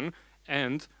production,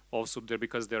 and also there,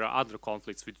 because there are other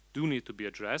conflicts which do need to be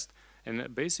addressed.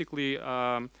 And basically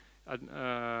talk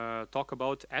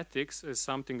about ethics as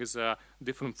something as a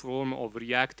different form of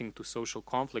reacting to social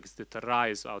conflicts that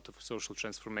arise out of social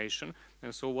transformation.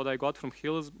 And so what I got from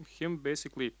him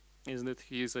basically is that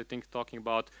he is, I think, talking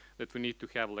about that we need to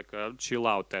have like a chill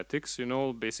out ethics,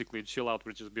 basically chill out,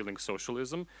 which is building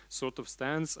socialism sort of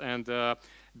stance. And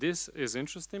this is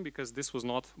interesting because this was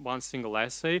not one single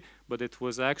essay, but it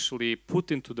was actually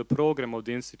put into the program of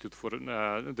the Institute for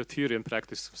the Theory and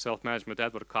Practice of Self-Management,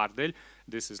 Edward Kardelj.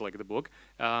 This is like the book.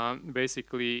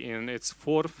 Basically in its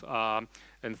fourth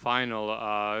and final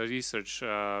research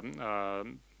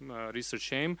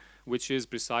aim, which is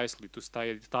precisely to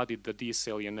study the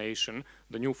disalienation,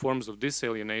 the new forms of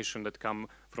disalienation that come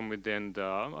from within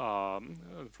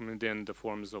the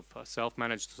forms of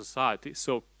self-managed society.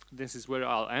 So this is where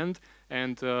I'll end.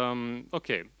 And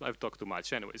okay, I've talked too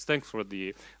much. Anyways, thanks for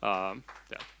the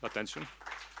attention.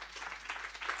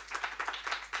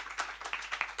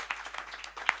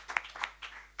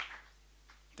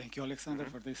 Thank you, Aleksandar,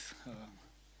 for this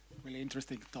really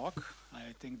interesting talk.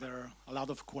 I think there are a lot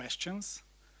of questions.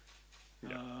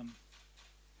 Yeah.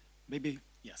 Maybe,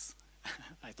 yes.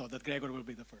 I thought that Gregor will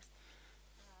be the first.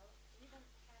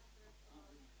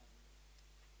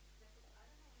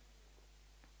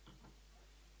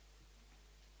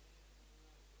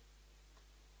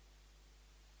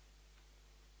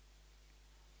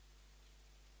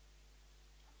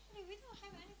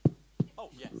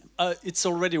 It's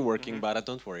already working, but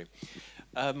don't worry.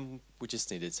 We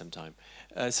just needed some time.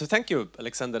 So thank you,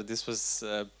 Aleksandar. This was...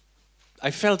 I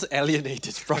felt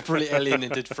alienated, properly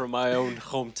alienated from my own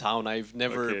hometown. I've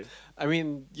never... I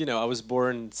mean, you know, I was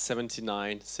born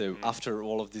 79, so after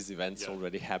all of these events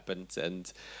already happened,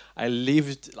 and I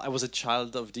was a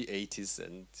child of the 80s,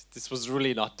 and this was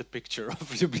really not the picture of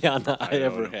Ljubljana I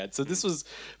ever had. So this was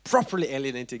properly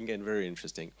alienating and very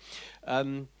interesting.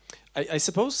 I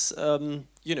suppose,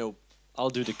 you know,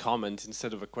 I'll do the comment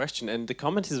instead of a question, and the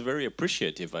comment is very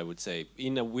appreciative, I would say,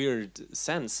 in a weird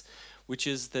sense, which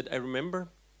is that I remember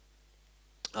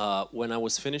when I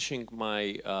was finishing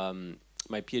my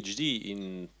my PhD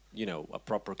in, you know, a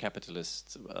proper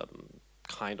capitalist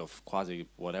kind of quasi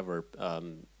whatever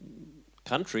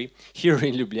country here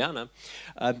in Ljubljana,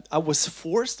 I was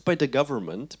forced by the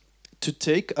government to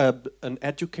take an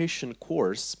education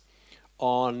course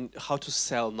on how to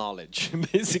sell knowledge.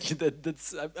 Basically,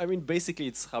 I mean, basically,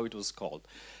 it's how it was called,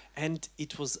 and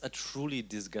it was a truly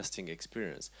disgusting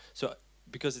experience. So,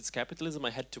 because it's capitalism, I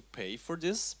had to pay for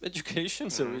this education.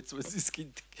 So it was this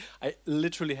I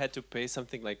literally had to pay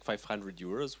something like 500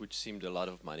 euros, which seemed a lot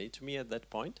of money to me at that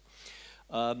point.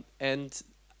 And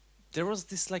there was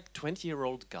this like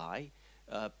 20-year-old guy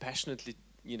passionately,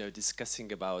 you know,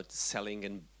 discussing about selling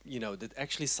and, you know, that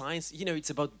actually science, you know,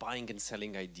 it's about buying and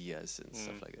selling ideas and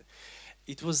stuff like that.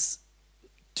 It was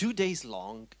 2 days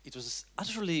long. It was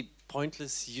utterly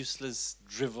pointless, useless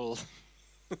drivel.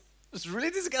 It was really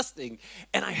disgusting,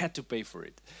 and I had to pay for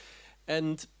it.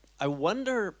 And I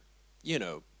wonder, you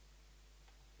know,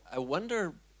 I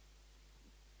wonder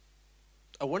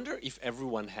if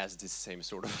everyone has this same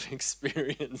sort of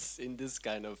experience in this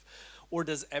kind of, or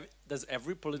does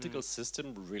every political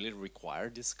system really require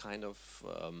this kind of,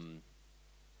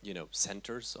 you know,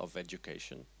 centers of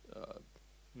education?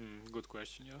 Good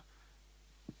question.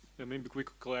 Yeah, maybe we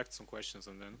could collect some questions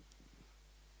and then.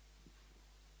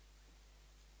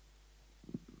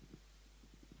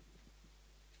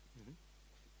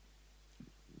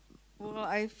 Well,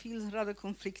 I feel rather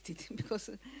conflicted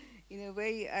because, in a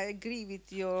way, I agree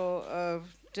with your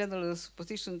general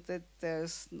position that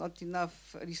there's not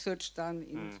enough research done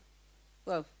in,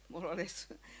 well, more or less,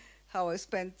 how I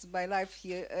spent my life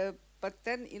here. But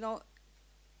then, you know,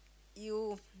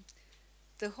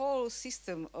 the whole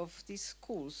system of these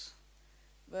schools,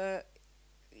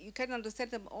 you can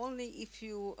understand them only if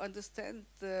you understand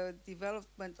the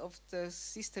development of the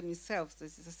system itself, the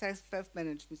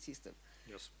self-management system.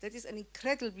 Yes. That is an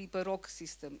incredibly baroque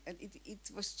system, and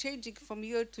it was changing from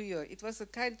year to year. It was a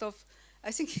kind of,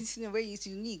 I think it's in a way it's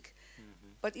unique,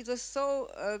 but it was so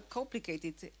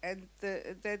complicated, and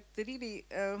that really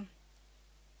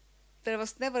there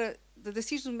was never, the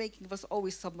decision making was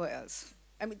always somewhere else.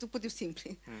 I mean, to put it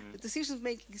simply, the decision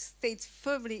making stayed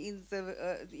firmly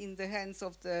in the hands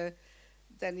of the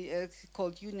then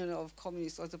called Union of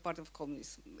Communists or the Party of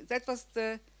Communists. That was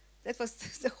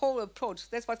the whole approach.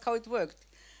 That's how it worked.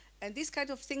 And these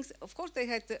kind of things, of course, they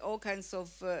had all kinds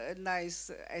of nice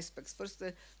aspects. First,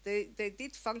 they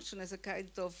did function as a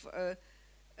kind of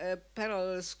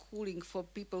parallel schooling for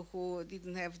people who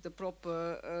didn't have the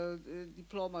proper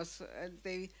diplomas,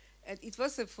 and it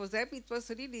was for them it was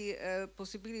really a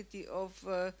possibility of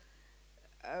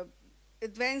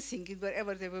advancing in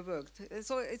wherever they were worked.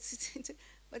 So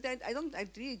but I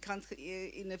really can't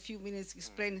in a few minutes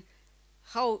explain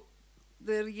how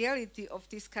the reality of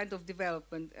this kind of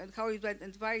development and how it went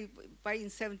and why in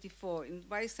 74 and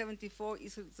why 74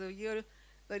 is the year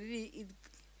where really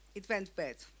it went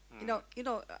bad. You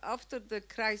know, after the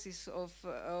crisis of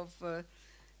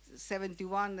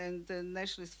 71 and the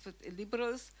nationalist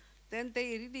liberals, then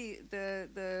they really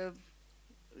the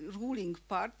ruling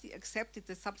party accepted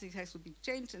that something has to be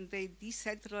changed, and they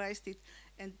decentralized it.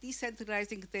 And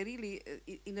decentralizing, they really,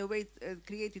 in a way,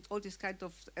 created all this kind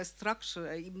of structure,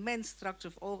 an immense structure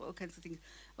of all kinds of things.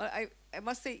 Well, I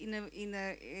must say,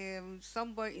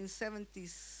 somewhere in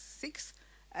 76,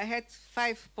 I had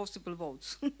 5 possible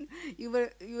votes. you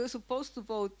were supposed to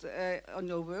vote on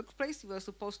your workplace. You were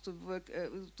supposed to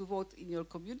vote in your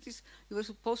communities. You were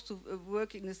supposed to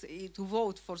work to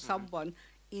vote for someone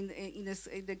in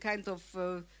a kind of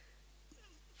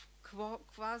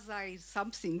quasi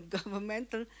something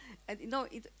governmental, and you know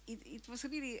it was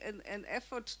really an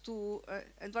effort to.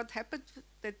 And what happened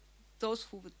that those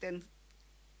who then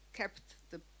kept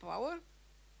the power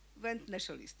went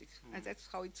nationalistic, and that's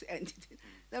how it ended.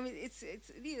 I mean, it's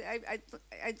really.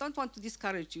 I don't want to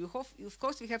discourage you. Of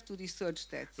course, we have to research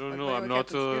that. No, I'm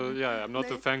not. I'm not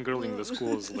fangirling the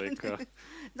schools like.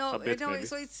 No, a bit, maybe.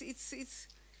 so it's.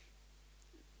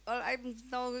 Well,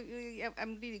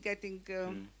 I'm really getting.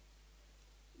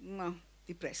 No,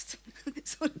 depressed.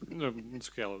 So No, it's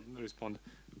okay, I'll respond.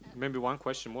 Maybe one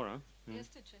question more, huh? Yes,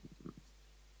 teacher.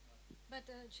 But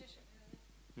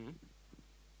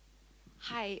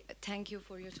hi, thank you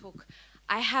for your talk.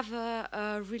 I have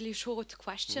a really short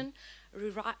question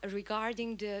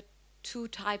regarding the two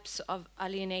types of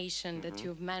alienation that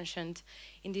you've mentioned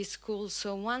in this school.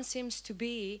 So one seems to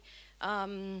be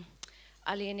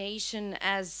alienation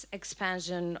as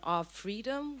expansion of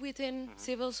freedom within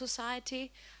civil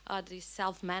society, the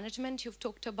self-management you've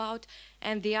talked about,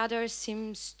 and the other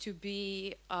seems to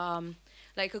be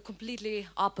like a completely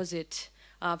opposite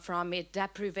from it,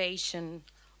 deprivation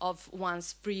of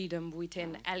one's freedom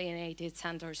within alienated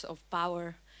centers of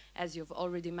power, as you've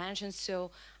already mentioned.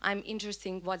 So I'm interested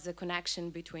in what's the connection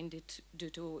between the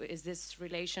two. Is this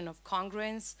relation of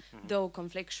congruence, though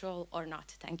conflictual or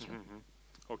not? Thank you.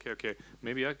 Okay.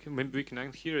 Maybe we can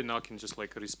end here and I can just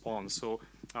like respond. So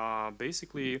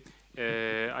basically,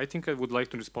 I think I would like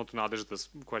to respond to Nadežda's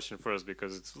question first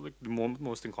because it's like the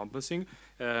most encompassing.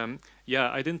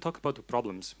 Yeah, I didn't talk about the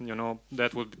problems. You know,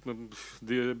 that would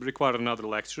require another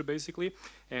lecture basically.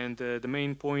 And the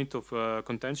main point of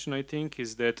contention, I think,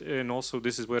 is that, and also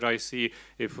this is where I see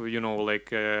if you know,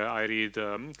 like I read.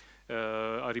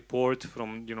 A report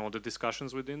from the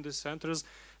discussions within the centers.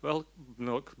 Well,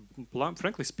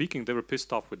 frankly speaking, they were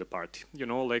pissed off with the party.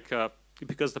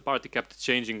 Because the party kept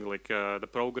changing the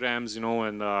programs, and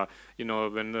when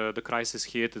the crisis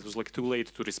hit, it was like too late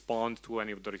to respond to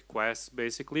any of the requests,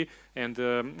 basically. And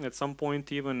at some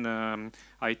point, even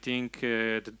I think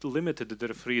that limited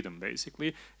their freedom,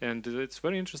 basically. And it's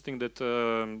very interesting that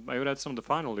I read some of the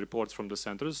final reports from the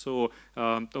centers. So,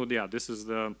 this is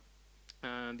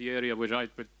the area which I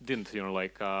didn't,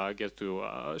 get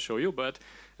to show you, but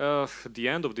the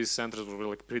end of these centers were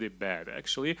like pretty bad,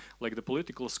 actually. Like the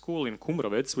political school in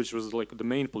Kumrovec, which was like the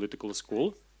main political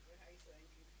school.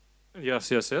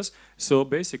 Yes. So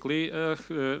basically,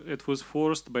 it was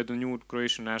forced by the new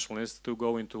Croatian nationalists to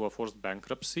go into a forced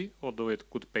bankruptcy, although it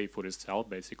could pay for itself.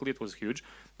 Basically, it was huge,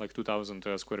 like 2,000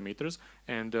 square meters.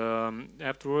 And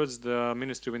afterwards, the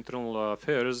Ministry of Internal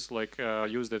Affairs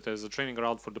used it as a training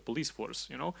ground for the police force.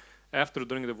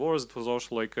 During the wars, it was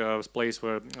also like a place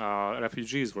where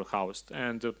refugees were housed.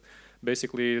 And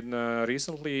basically,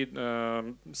 recently,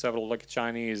 several like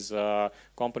Chinese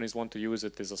companies want to use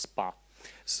it as a spa.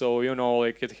 So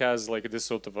it has like this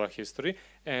sort of a history,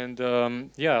 and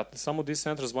some of these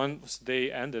centers, once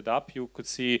they ended up, you could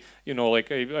see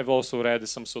I've also read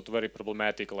some sort of very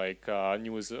problematic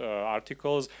news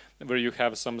articles where you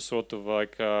have some sort of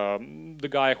the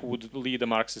guy who would lead a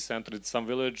Marxist center in some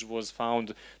village was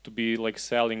found to be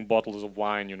selling bottles of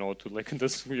wine to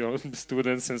the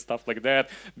students and stuff like that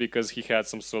because he had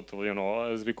some sort of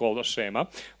as we call a schema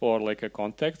or a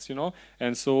context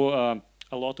and so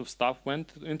a lot of stuff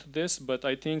went into this, but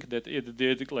I think that it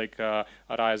did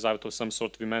arise out of some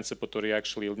sort of emancipatory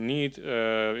actually need.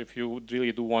 If you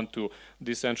really do want to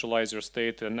decentralize your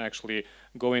state and actually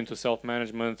go into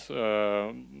self-management,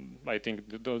 I think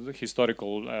the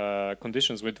historical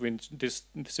conditions with which this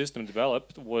system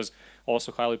developed was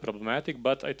also highly problematic.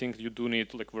 But I think you do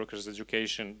need workers'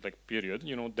 education, period.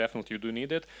 Definitely you do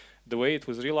need it. The way it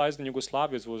was realized in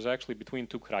Yugoslavia was actually between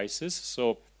two crises.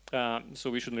 So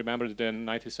we should remember that in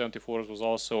 1974 was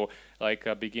also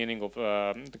a beginning of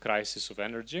the crisis of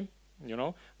energy.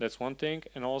 That's one thing.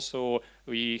 And also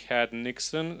we had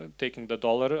Nixon taking the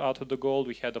dollar out of the gold.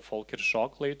 We had a Volcker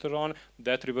shock later on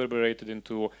that reverberated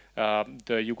into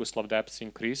the Yugoslav debts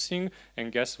increasing.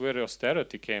 And guess where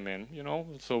austerity came in?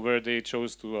 So where they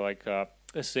chose to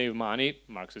save money,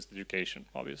 Marxist education,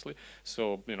 obviously.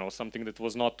 So, something that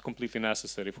was not completely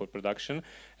necessary for production.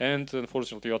 And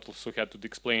unfortunately, you also had to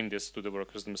explain this to the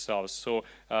workers themselves. So,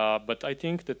 but I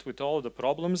think that with all the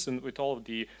problems and with all of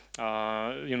the,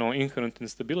 inherent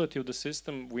instability of the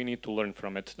system, we need to learn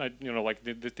from it. I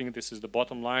think this is the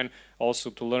bottom line. Also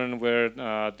to learn where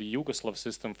the Yugoslav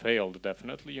system failed,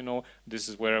 definitely. This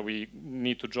is where we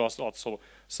need to draw also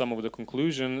some of the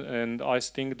conclusion. And I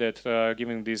think that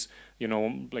given this,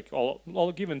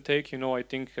 all give and take, I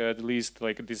think at least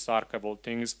these archival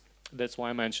things, that's why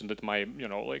I mentioned that my,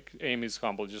 aim is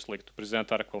humble, just to present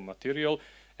archival material.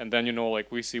 And then,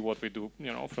 we see what we do,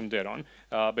 from there on.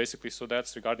 Basically, so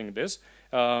that's regarding this.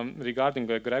 Regarding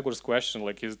Gregor's question,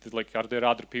 are there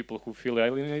other people who feel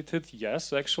alienated?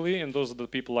 Yes, actually, and those are the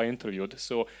people I interviewed.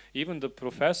 So even the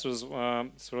professors,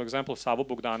 for example, Savo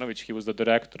Bogdanović, he was the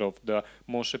director of the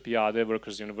Moshe Pijade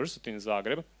Workers' University in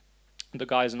Zagreb. The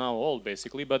guy is now old,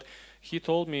 basically, but he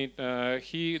told me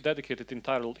he dedicated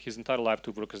his entire life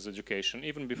to workers' education,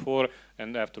 even before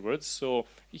and afterwards. So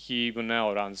he even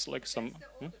now runs some. That's the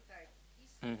older type.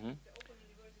 He's the Open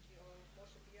University or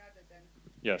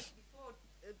Yes.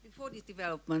 Before this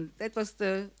development, that was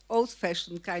the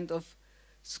old-fashioned kind of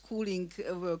schooling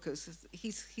workers.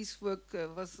 His work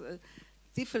was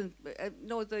different.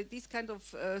 No, these kind of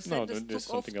centers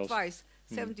took off twice.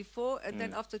 74, and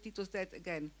then after Tito's death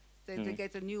again, they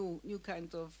get a new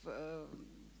kind of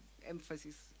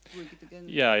emphasis.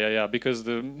 Yeah, because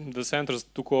the centers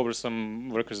took over some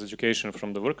workers' education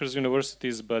from the workers'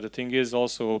 universities, but the thing is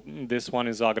also this one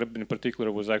in Zagreb in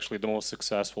particular was actually the most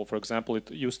successful. For example,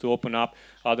 it used to open up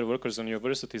other workers'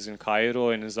 universities in Cairo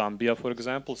and in Zambia, for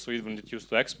example, so even it used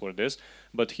to export this.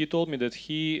 But he told me that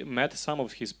he met some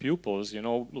of his pupils, you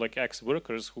know, like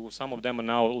ex-workers, who some of them are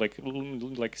now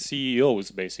like CEOs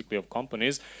basically of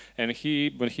companies, and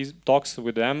when he talks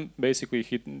with them, basically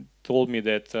he told me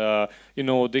that you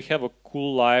know, they have a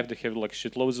cool life, they have like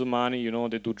shitloads of money, you know,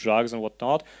 they do drugs and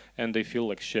whatnot, and they feel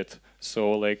like shit.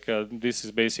 So like this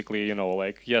is basically, you know,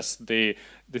 like yes,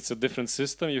 it's a different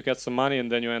system. You get some money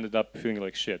and then you ended up feeling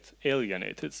like shit,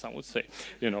 alienated, some would say,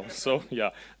 you know. So yeah,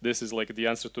 this is like the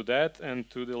answer to that. And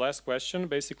to the last question,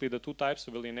 basically the two types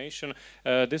of alienation.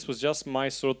 This was just my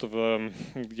sort of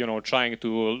you know, trying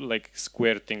to like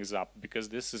square things up, because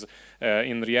this is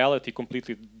in reality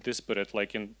completely disparate,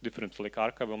 like in different like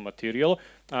archival material.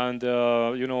 And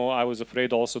you know, I was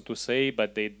afraid also to say,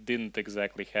 but they didn't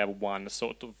exactly have one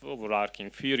sort of overarching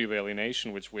theory of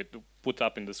alienation which we put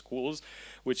up in the schools,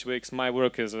 which makes my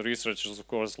work as a researcher, of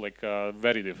course, like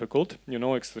very difficult, you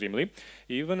know, extremely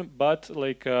even. But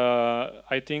like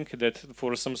I think that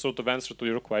for some sort of answer to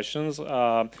your questions,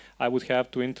 I would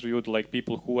have to interview like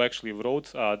people who actually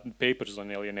wrote papers on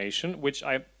alienation, which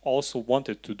I also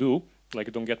wanted to do.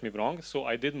 Like, don't get me wrong. So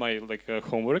I did my like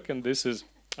homework, and this is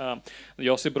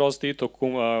Josip Broz Tito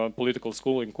political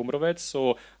school in Kumrovec.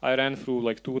 So I ran through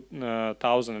like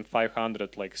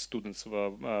 2,500 like students'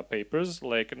 papers.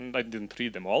 Like, I didn't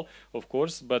read them all, of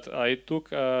course, but I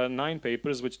took 9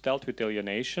 papers which dealt with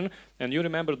alienation. And you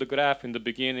remember the graph in the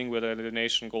beginning where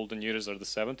alienation golden years are the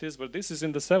 70s, but this is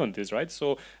in the 70s, right?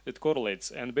 So it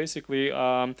correlates. And basically,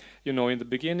 you know, in the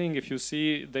beginning, if you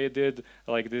see, they did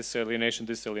like this alienation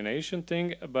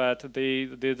thing, but they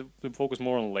did focus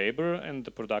more on labor and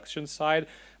the production side.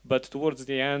 But towards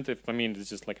the end, I mean, it's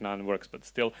just like none works, but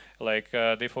still, like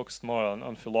they focused more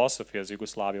on philosophy, as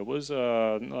Yugoslavia was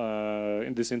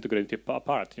in this integrated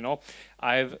part. You know,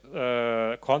 I've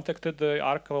contacted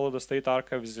the state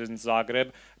archives in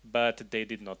Zagreb, but they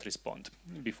did not respond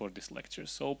before this lecture,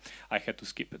 so I had to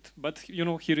skip it. But you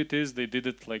know, here it is. They did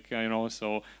it, like you know.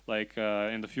 So like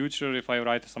in the future, if I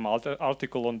write some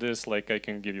article on this, like I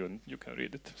can give you, and you can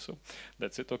read it. So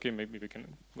that's it. Okay, maybe we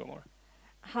can go more.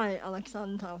 Hi,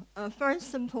 Aleksandar. A very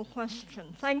simple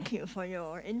question. Thank you for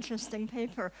your interesting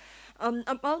paper.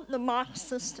 About the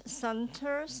Marxist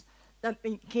centers that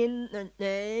begin the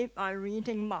day by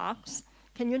reading Marx,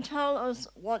 can you tell us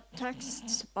what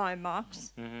texts by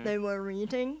Marx they were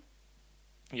reading?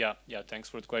 Yeah, thanks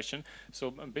for the question. So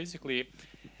basically,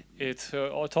 it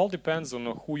all depends on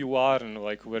who you are and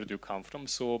like where do you come from.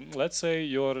 So let's say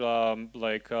you're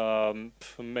like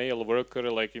male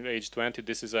worker, like in age 20.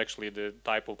 This is actually the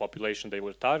type of population they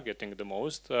were targeting the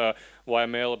most. Why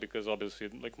male? Because obviously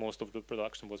like most of the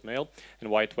production was male.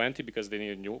 And why 20? Because they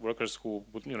needed new workers who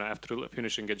would, you know, after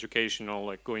finishing education or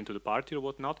like go into the party or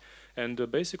whatnot.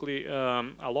 And basically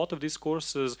a lot of these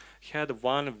courses had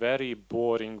one very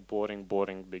boring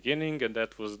beginning, and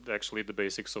that was actually the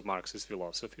basics of Marxist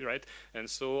philosophy, right? And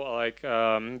so like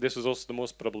this was also the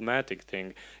most problematic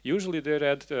thing. Usually they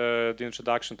read the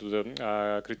introduction to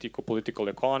the critique of political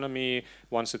economy.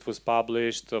 Once it was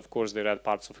published, of course they read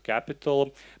parts of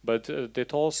Capital, but they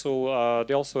also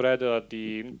read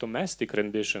the domestic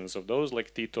renditions of those,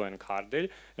 like Tito and Kardelj.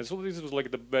 And so this was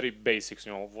like the very basics,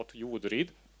 you know, what you would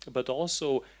read. But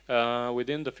also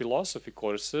within the philosophy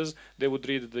courses, they would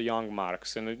read the young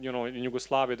Marx. And you know, in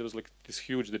Yugoslavia, there was like this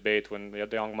huge debate when the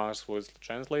young Marx was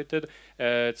translated.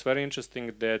 It's very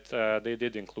interesting that they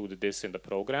did include this in the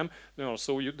program. You know,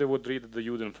 so they would read the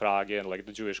Judenfrage and like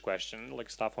the Jewish question,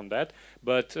 like stuff on that.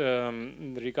 But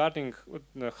regarding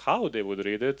how they would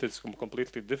read it, it's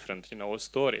completely different, you know,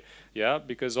 story. Yeah,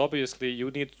 because obviously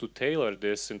you need to tailor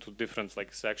this into different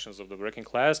like sections of the working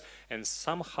class, and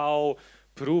somehow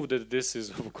prove that this is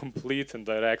of complete and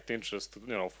direct interest,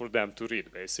 you know, for them to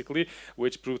read, basically,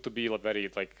 which proved to be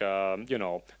very like you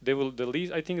know,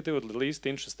 I think they were the least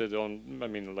interested on, I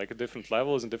mean, like different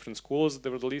levels and different schools. They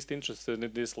were the least interested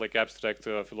in this like abstract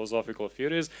philosophical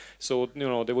theories. So you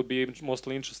know, they would be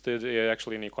mostly interested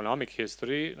actually in economic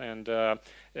history, and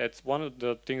it's one of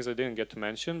the things I didn't get to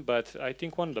mention. But I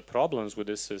think one of the problems with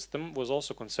this system was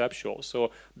also conceptual.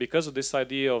 So because of this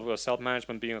idea of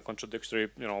self-management being a contradictory,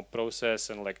 you know, process, business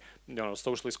and like, you know,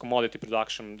 socialist commodity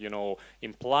production, you know,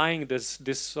 implying this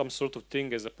some sort of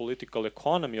thing as a political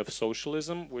economy of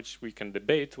socialism, which we can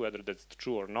debate whether that's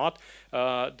true or not.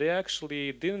 They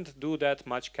actually didn't do that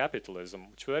much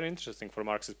capitalism, which was very interesting for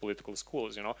Marxist political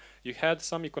schools. You know, you had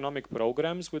some economic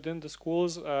programs within the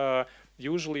schools.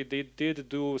 Usually they did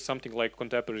do something like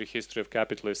contemporary history of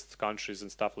capitalist countries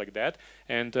and stuff like that.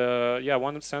 And yeah,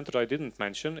 one center I didn't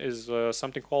mention is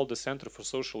something called the Center for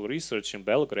Social Research in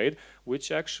Belgrade,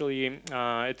 which actually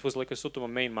it was like a sort of a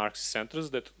main Marxist centers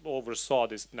that oversaw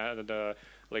this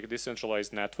like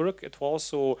decentralized network. It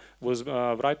also was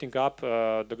writing up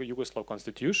the Yugoslav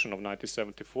Constitution of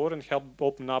 1974 and helped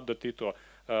open up the Tito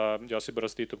Josip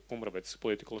Broz Tito Kumrovec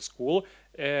political school.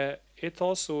 It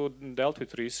also dealt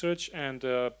with research, and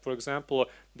for example,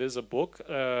 there's a book,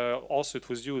 also it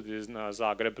was used in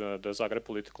Zagreb, the Zagreb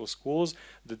political schools,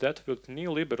 the death with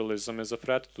neoliberalism is a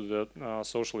threat to the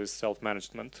socialist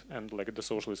self-management and like the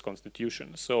socialist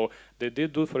constitution. So they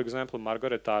did do, for example,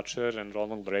 Margaret Thatcher and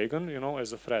Ronald Reagan, you know,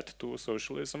 as a threat to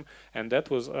socialism, and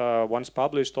that was once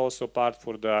published also part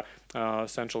for the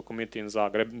Central Committee in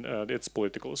Zagreb, its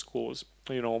political schools,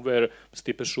 you know, where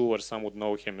Stipe Šuvar, some would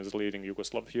know him as leading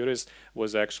Yugoslav theorist,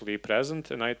 was actually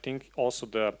present. And I think also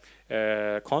the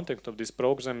content of these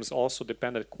programs also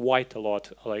depended quite a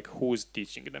lot, like who's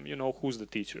teaching them, you know, who's the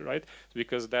teacher, right?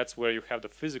 Because that's where you have the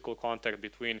physical contact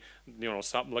between, you know,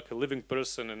 some like a living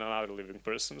person and another living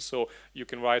person. So you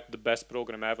can write the best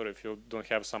program ever if you don't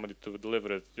have somebody to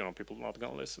deliver it, you know, people are not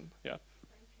gonna listen. Yeah.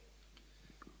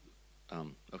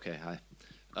 Okay, hi.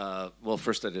 Well,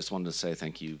 first I just wanted to say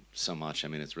thank you so much. I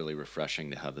mean, it's really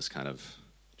refreshing to have this kind of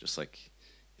just like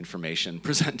information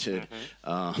presented.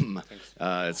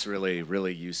 It's really,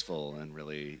 really useful and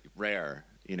really rare,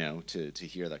 you know, to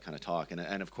hear that kind of talk.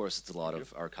 And of course, it's a lot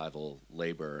of archival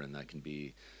labor, and that can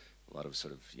be a lot of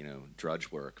sort of, you know,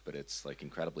 drudge work, but it's like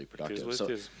incredibly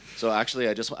productive. So actually,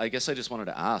 I guess I just wanted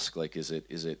to ask, like, is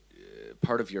it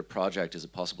part of your project? Is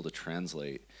it possible to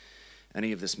translate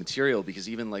any of this material? Because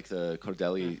even like the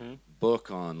Cordelli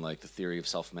book on like the theory of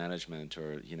self-management,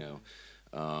 or, you know,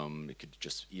 it could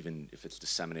just, even if it's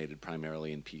disseminated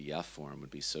primarily in PDF form, would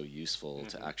be so useful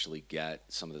to actually get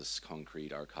some of this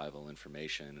concrete archival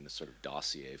information in a sort of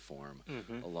dossier form,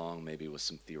 along maybe with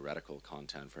some theoretical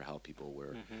content for how people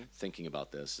were thinking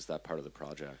about this. Is that part of the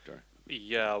project? Or?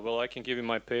 Yeah, well, I can give you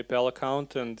my PayPal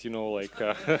account, and, you know, like,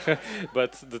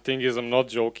 but the thing is, I'm not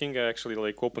joking. I actually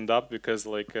like opened up because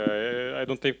like I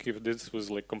don't think if this was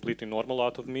like completely normal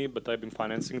out of me, but I've been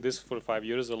financing this for 5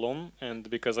 years alone, and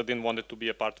because I didn't want it to be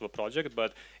a part of a project,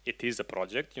 but it is a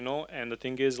project, you know. And the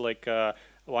thing is, like,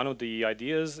 one of the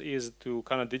ideas is to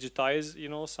kind of digitize, you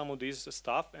know, some of these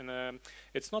stuff, and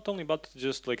it's not only about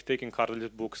just like taking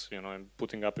carded books, you know, and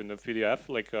putting up in the PDF,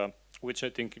 like. Which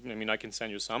I think, I mean, I can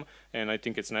send you some, and I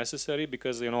think it's necessary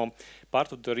because, you know,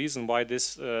 part of the reason why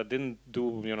this didn't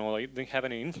do, you know, like, didn't have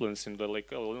any influence in the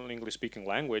like English-speaking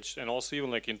language, and also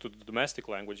even like into the domestic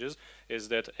languages, is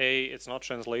that A, it's not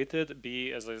translated,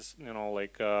 B, as I, you know,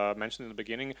 like mentioned in the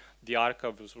beginning, the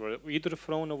archives were either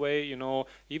thrown away, you know,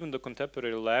 even the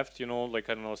contemporary left, you know, like,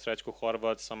 I don't know, Srećko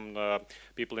Horvat, some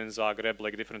people in Zagreb,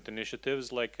 like different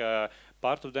initiatives, like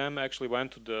part of them actually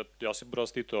went to the Josip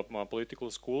Broz Tito political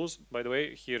schools. By the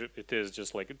way, here it is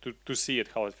just like to see it,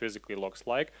 how it physically looks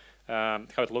like, how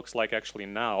it looks like actually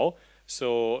now.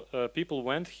 So people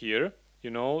went here, you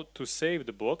know, to save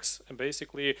the books, and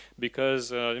basically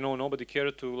because, you know, nobody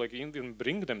cared to like even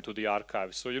bring them to the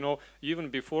archive. So, you know, even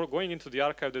before going into the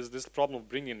archive, there's this problem of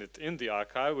bringing it in the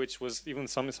archive, which was even in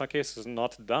some cases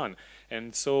not done.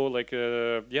 And so, like,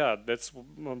 yeah, that's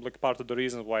like part of the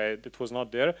reason why it was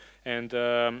not there. And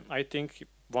I think,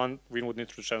 one, we would need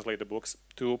to translate the books.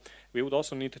 Two, we would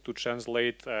also need to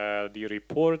translate the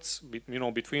reports, you know,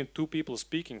 between two people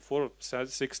speaking, 4,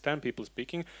 6, 10 people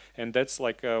speaking, and that's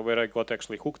like where I got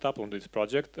actually hooked up on this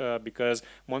project, because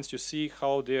once you see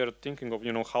how they're thinking of,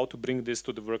 you know, how to bring this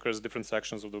to the workers, different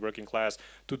sections of the working class,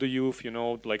 to the youth, you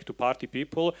know, like to party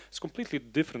people, it's completely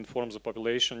different forms of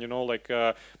population, you know, like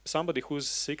somebody who's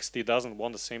 60 doesn't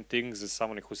want the same things as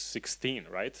someone who's 16,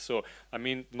 right? So, I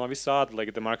mean, Novi Sad,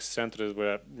 like the Marxist Center is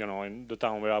where, you know, in the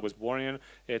town where I was born in,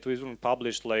 it was even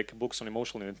published like books on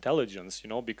emotional intelligence, you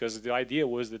know, because the idea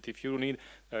was that if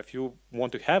you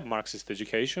want to have Marxist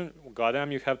education,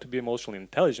 goddamn, you have to be emotionally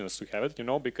intelligent to have it, you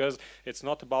know, because it's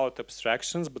not about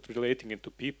abstractions, but relating it to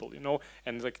people, you know,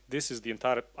 and like this is the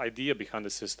entire idea behind the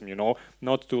system, you know,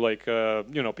 not to like,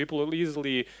 you know, people will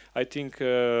easily, I think,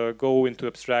 go into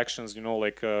abstractions, you know,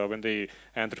 like when they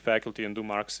enter faculty and do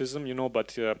Marxism, you know,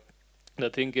 but the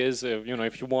thing is, you know,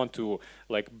 if you want to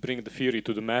like bring the theory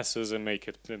to the masses and make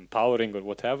it empowering or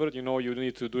whatever, you know, you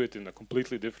need to do it in a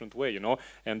completely different way, you know,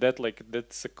 and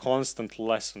that's a constant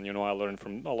lesson, you know, I learned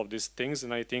from all of these things.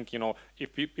 And I think, you know, if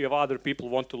other people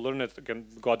want to learn it, again,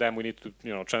 goddamn, we need to,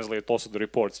 you know, translate also the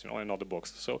reports, you know, and not the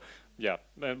books. So yeah,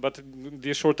 but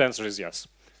the short answer is yes.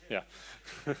 Yeah.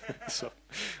 So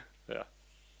yeah.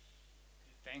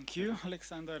 Thank you,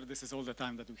 Aleksandar. This is all the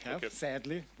time that we have,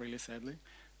 sadly, really sadly.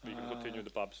 We can continue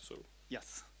the pubs, so.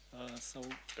 Yes. So,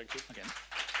 thank you again.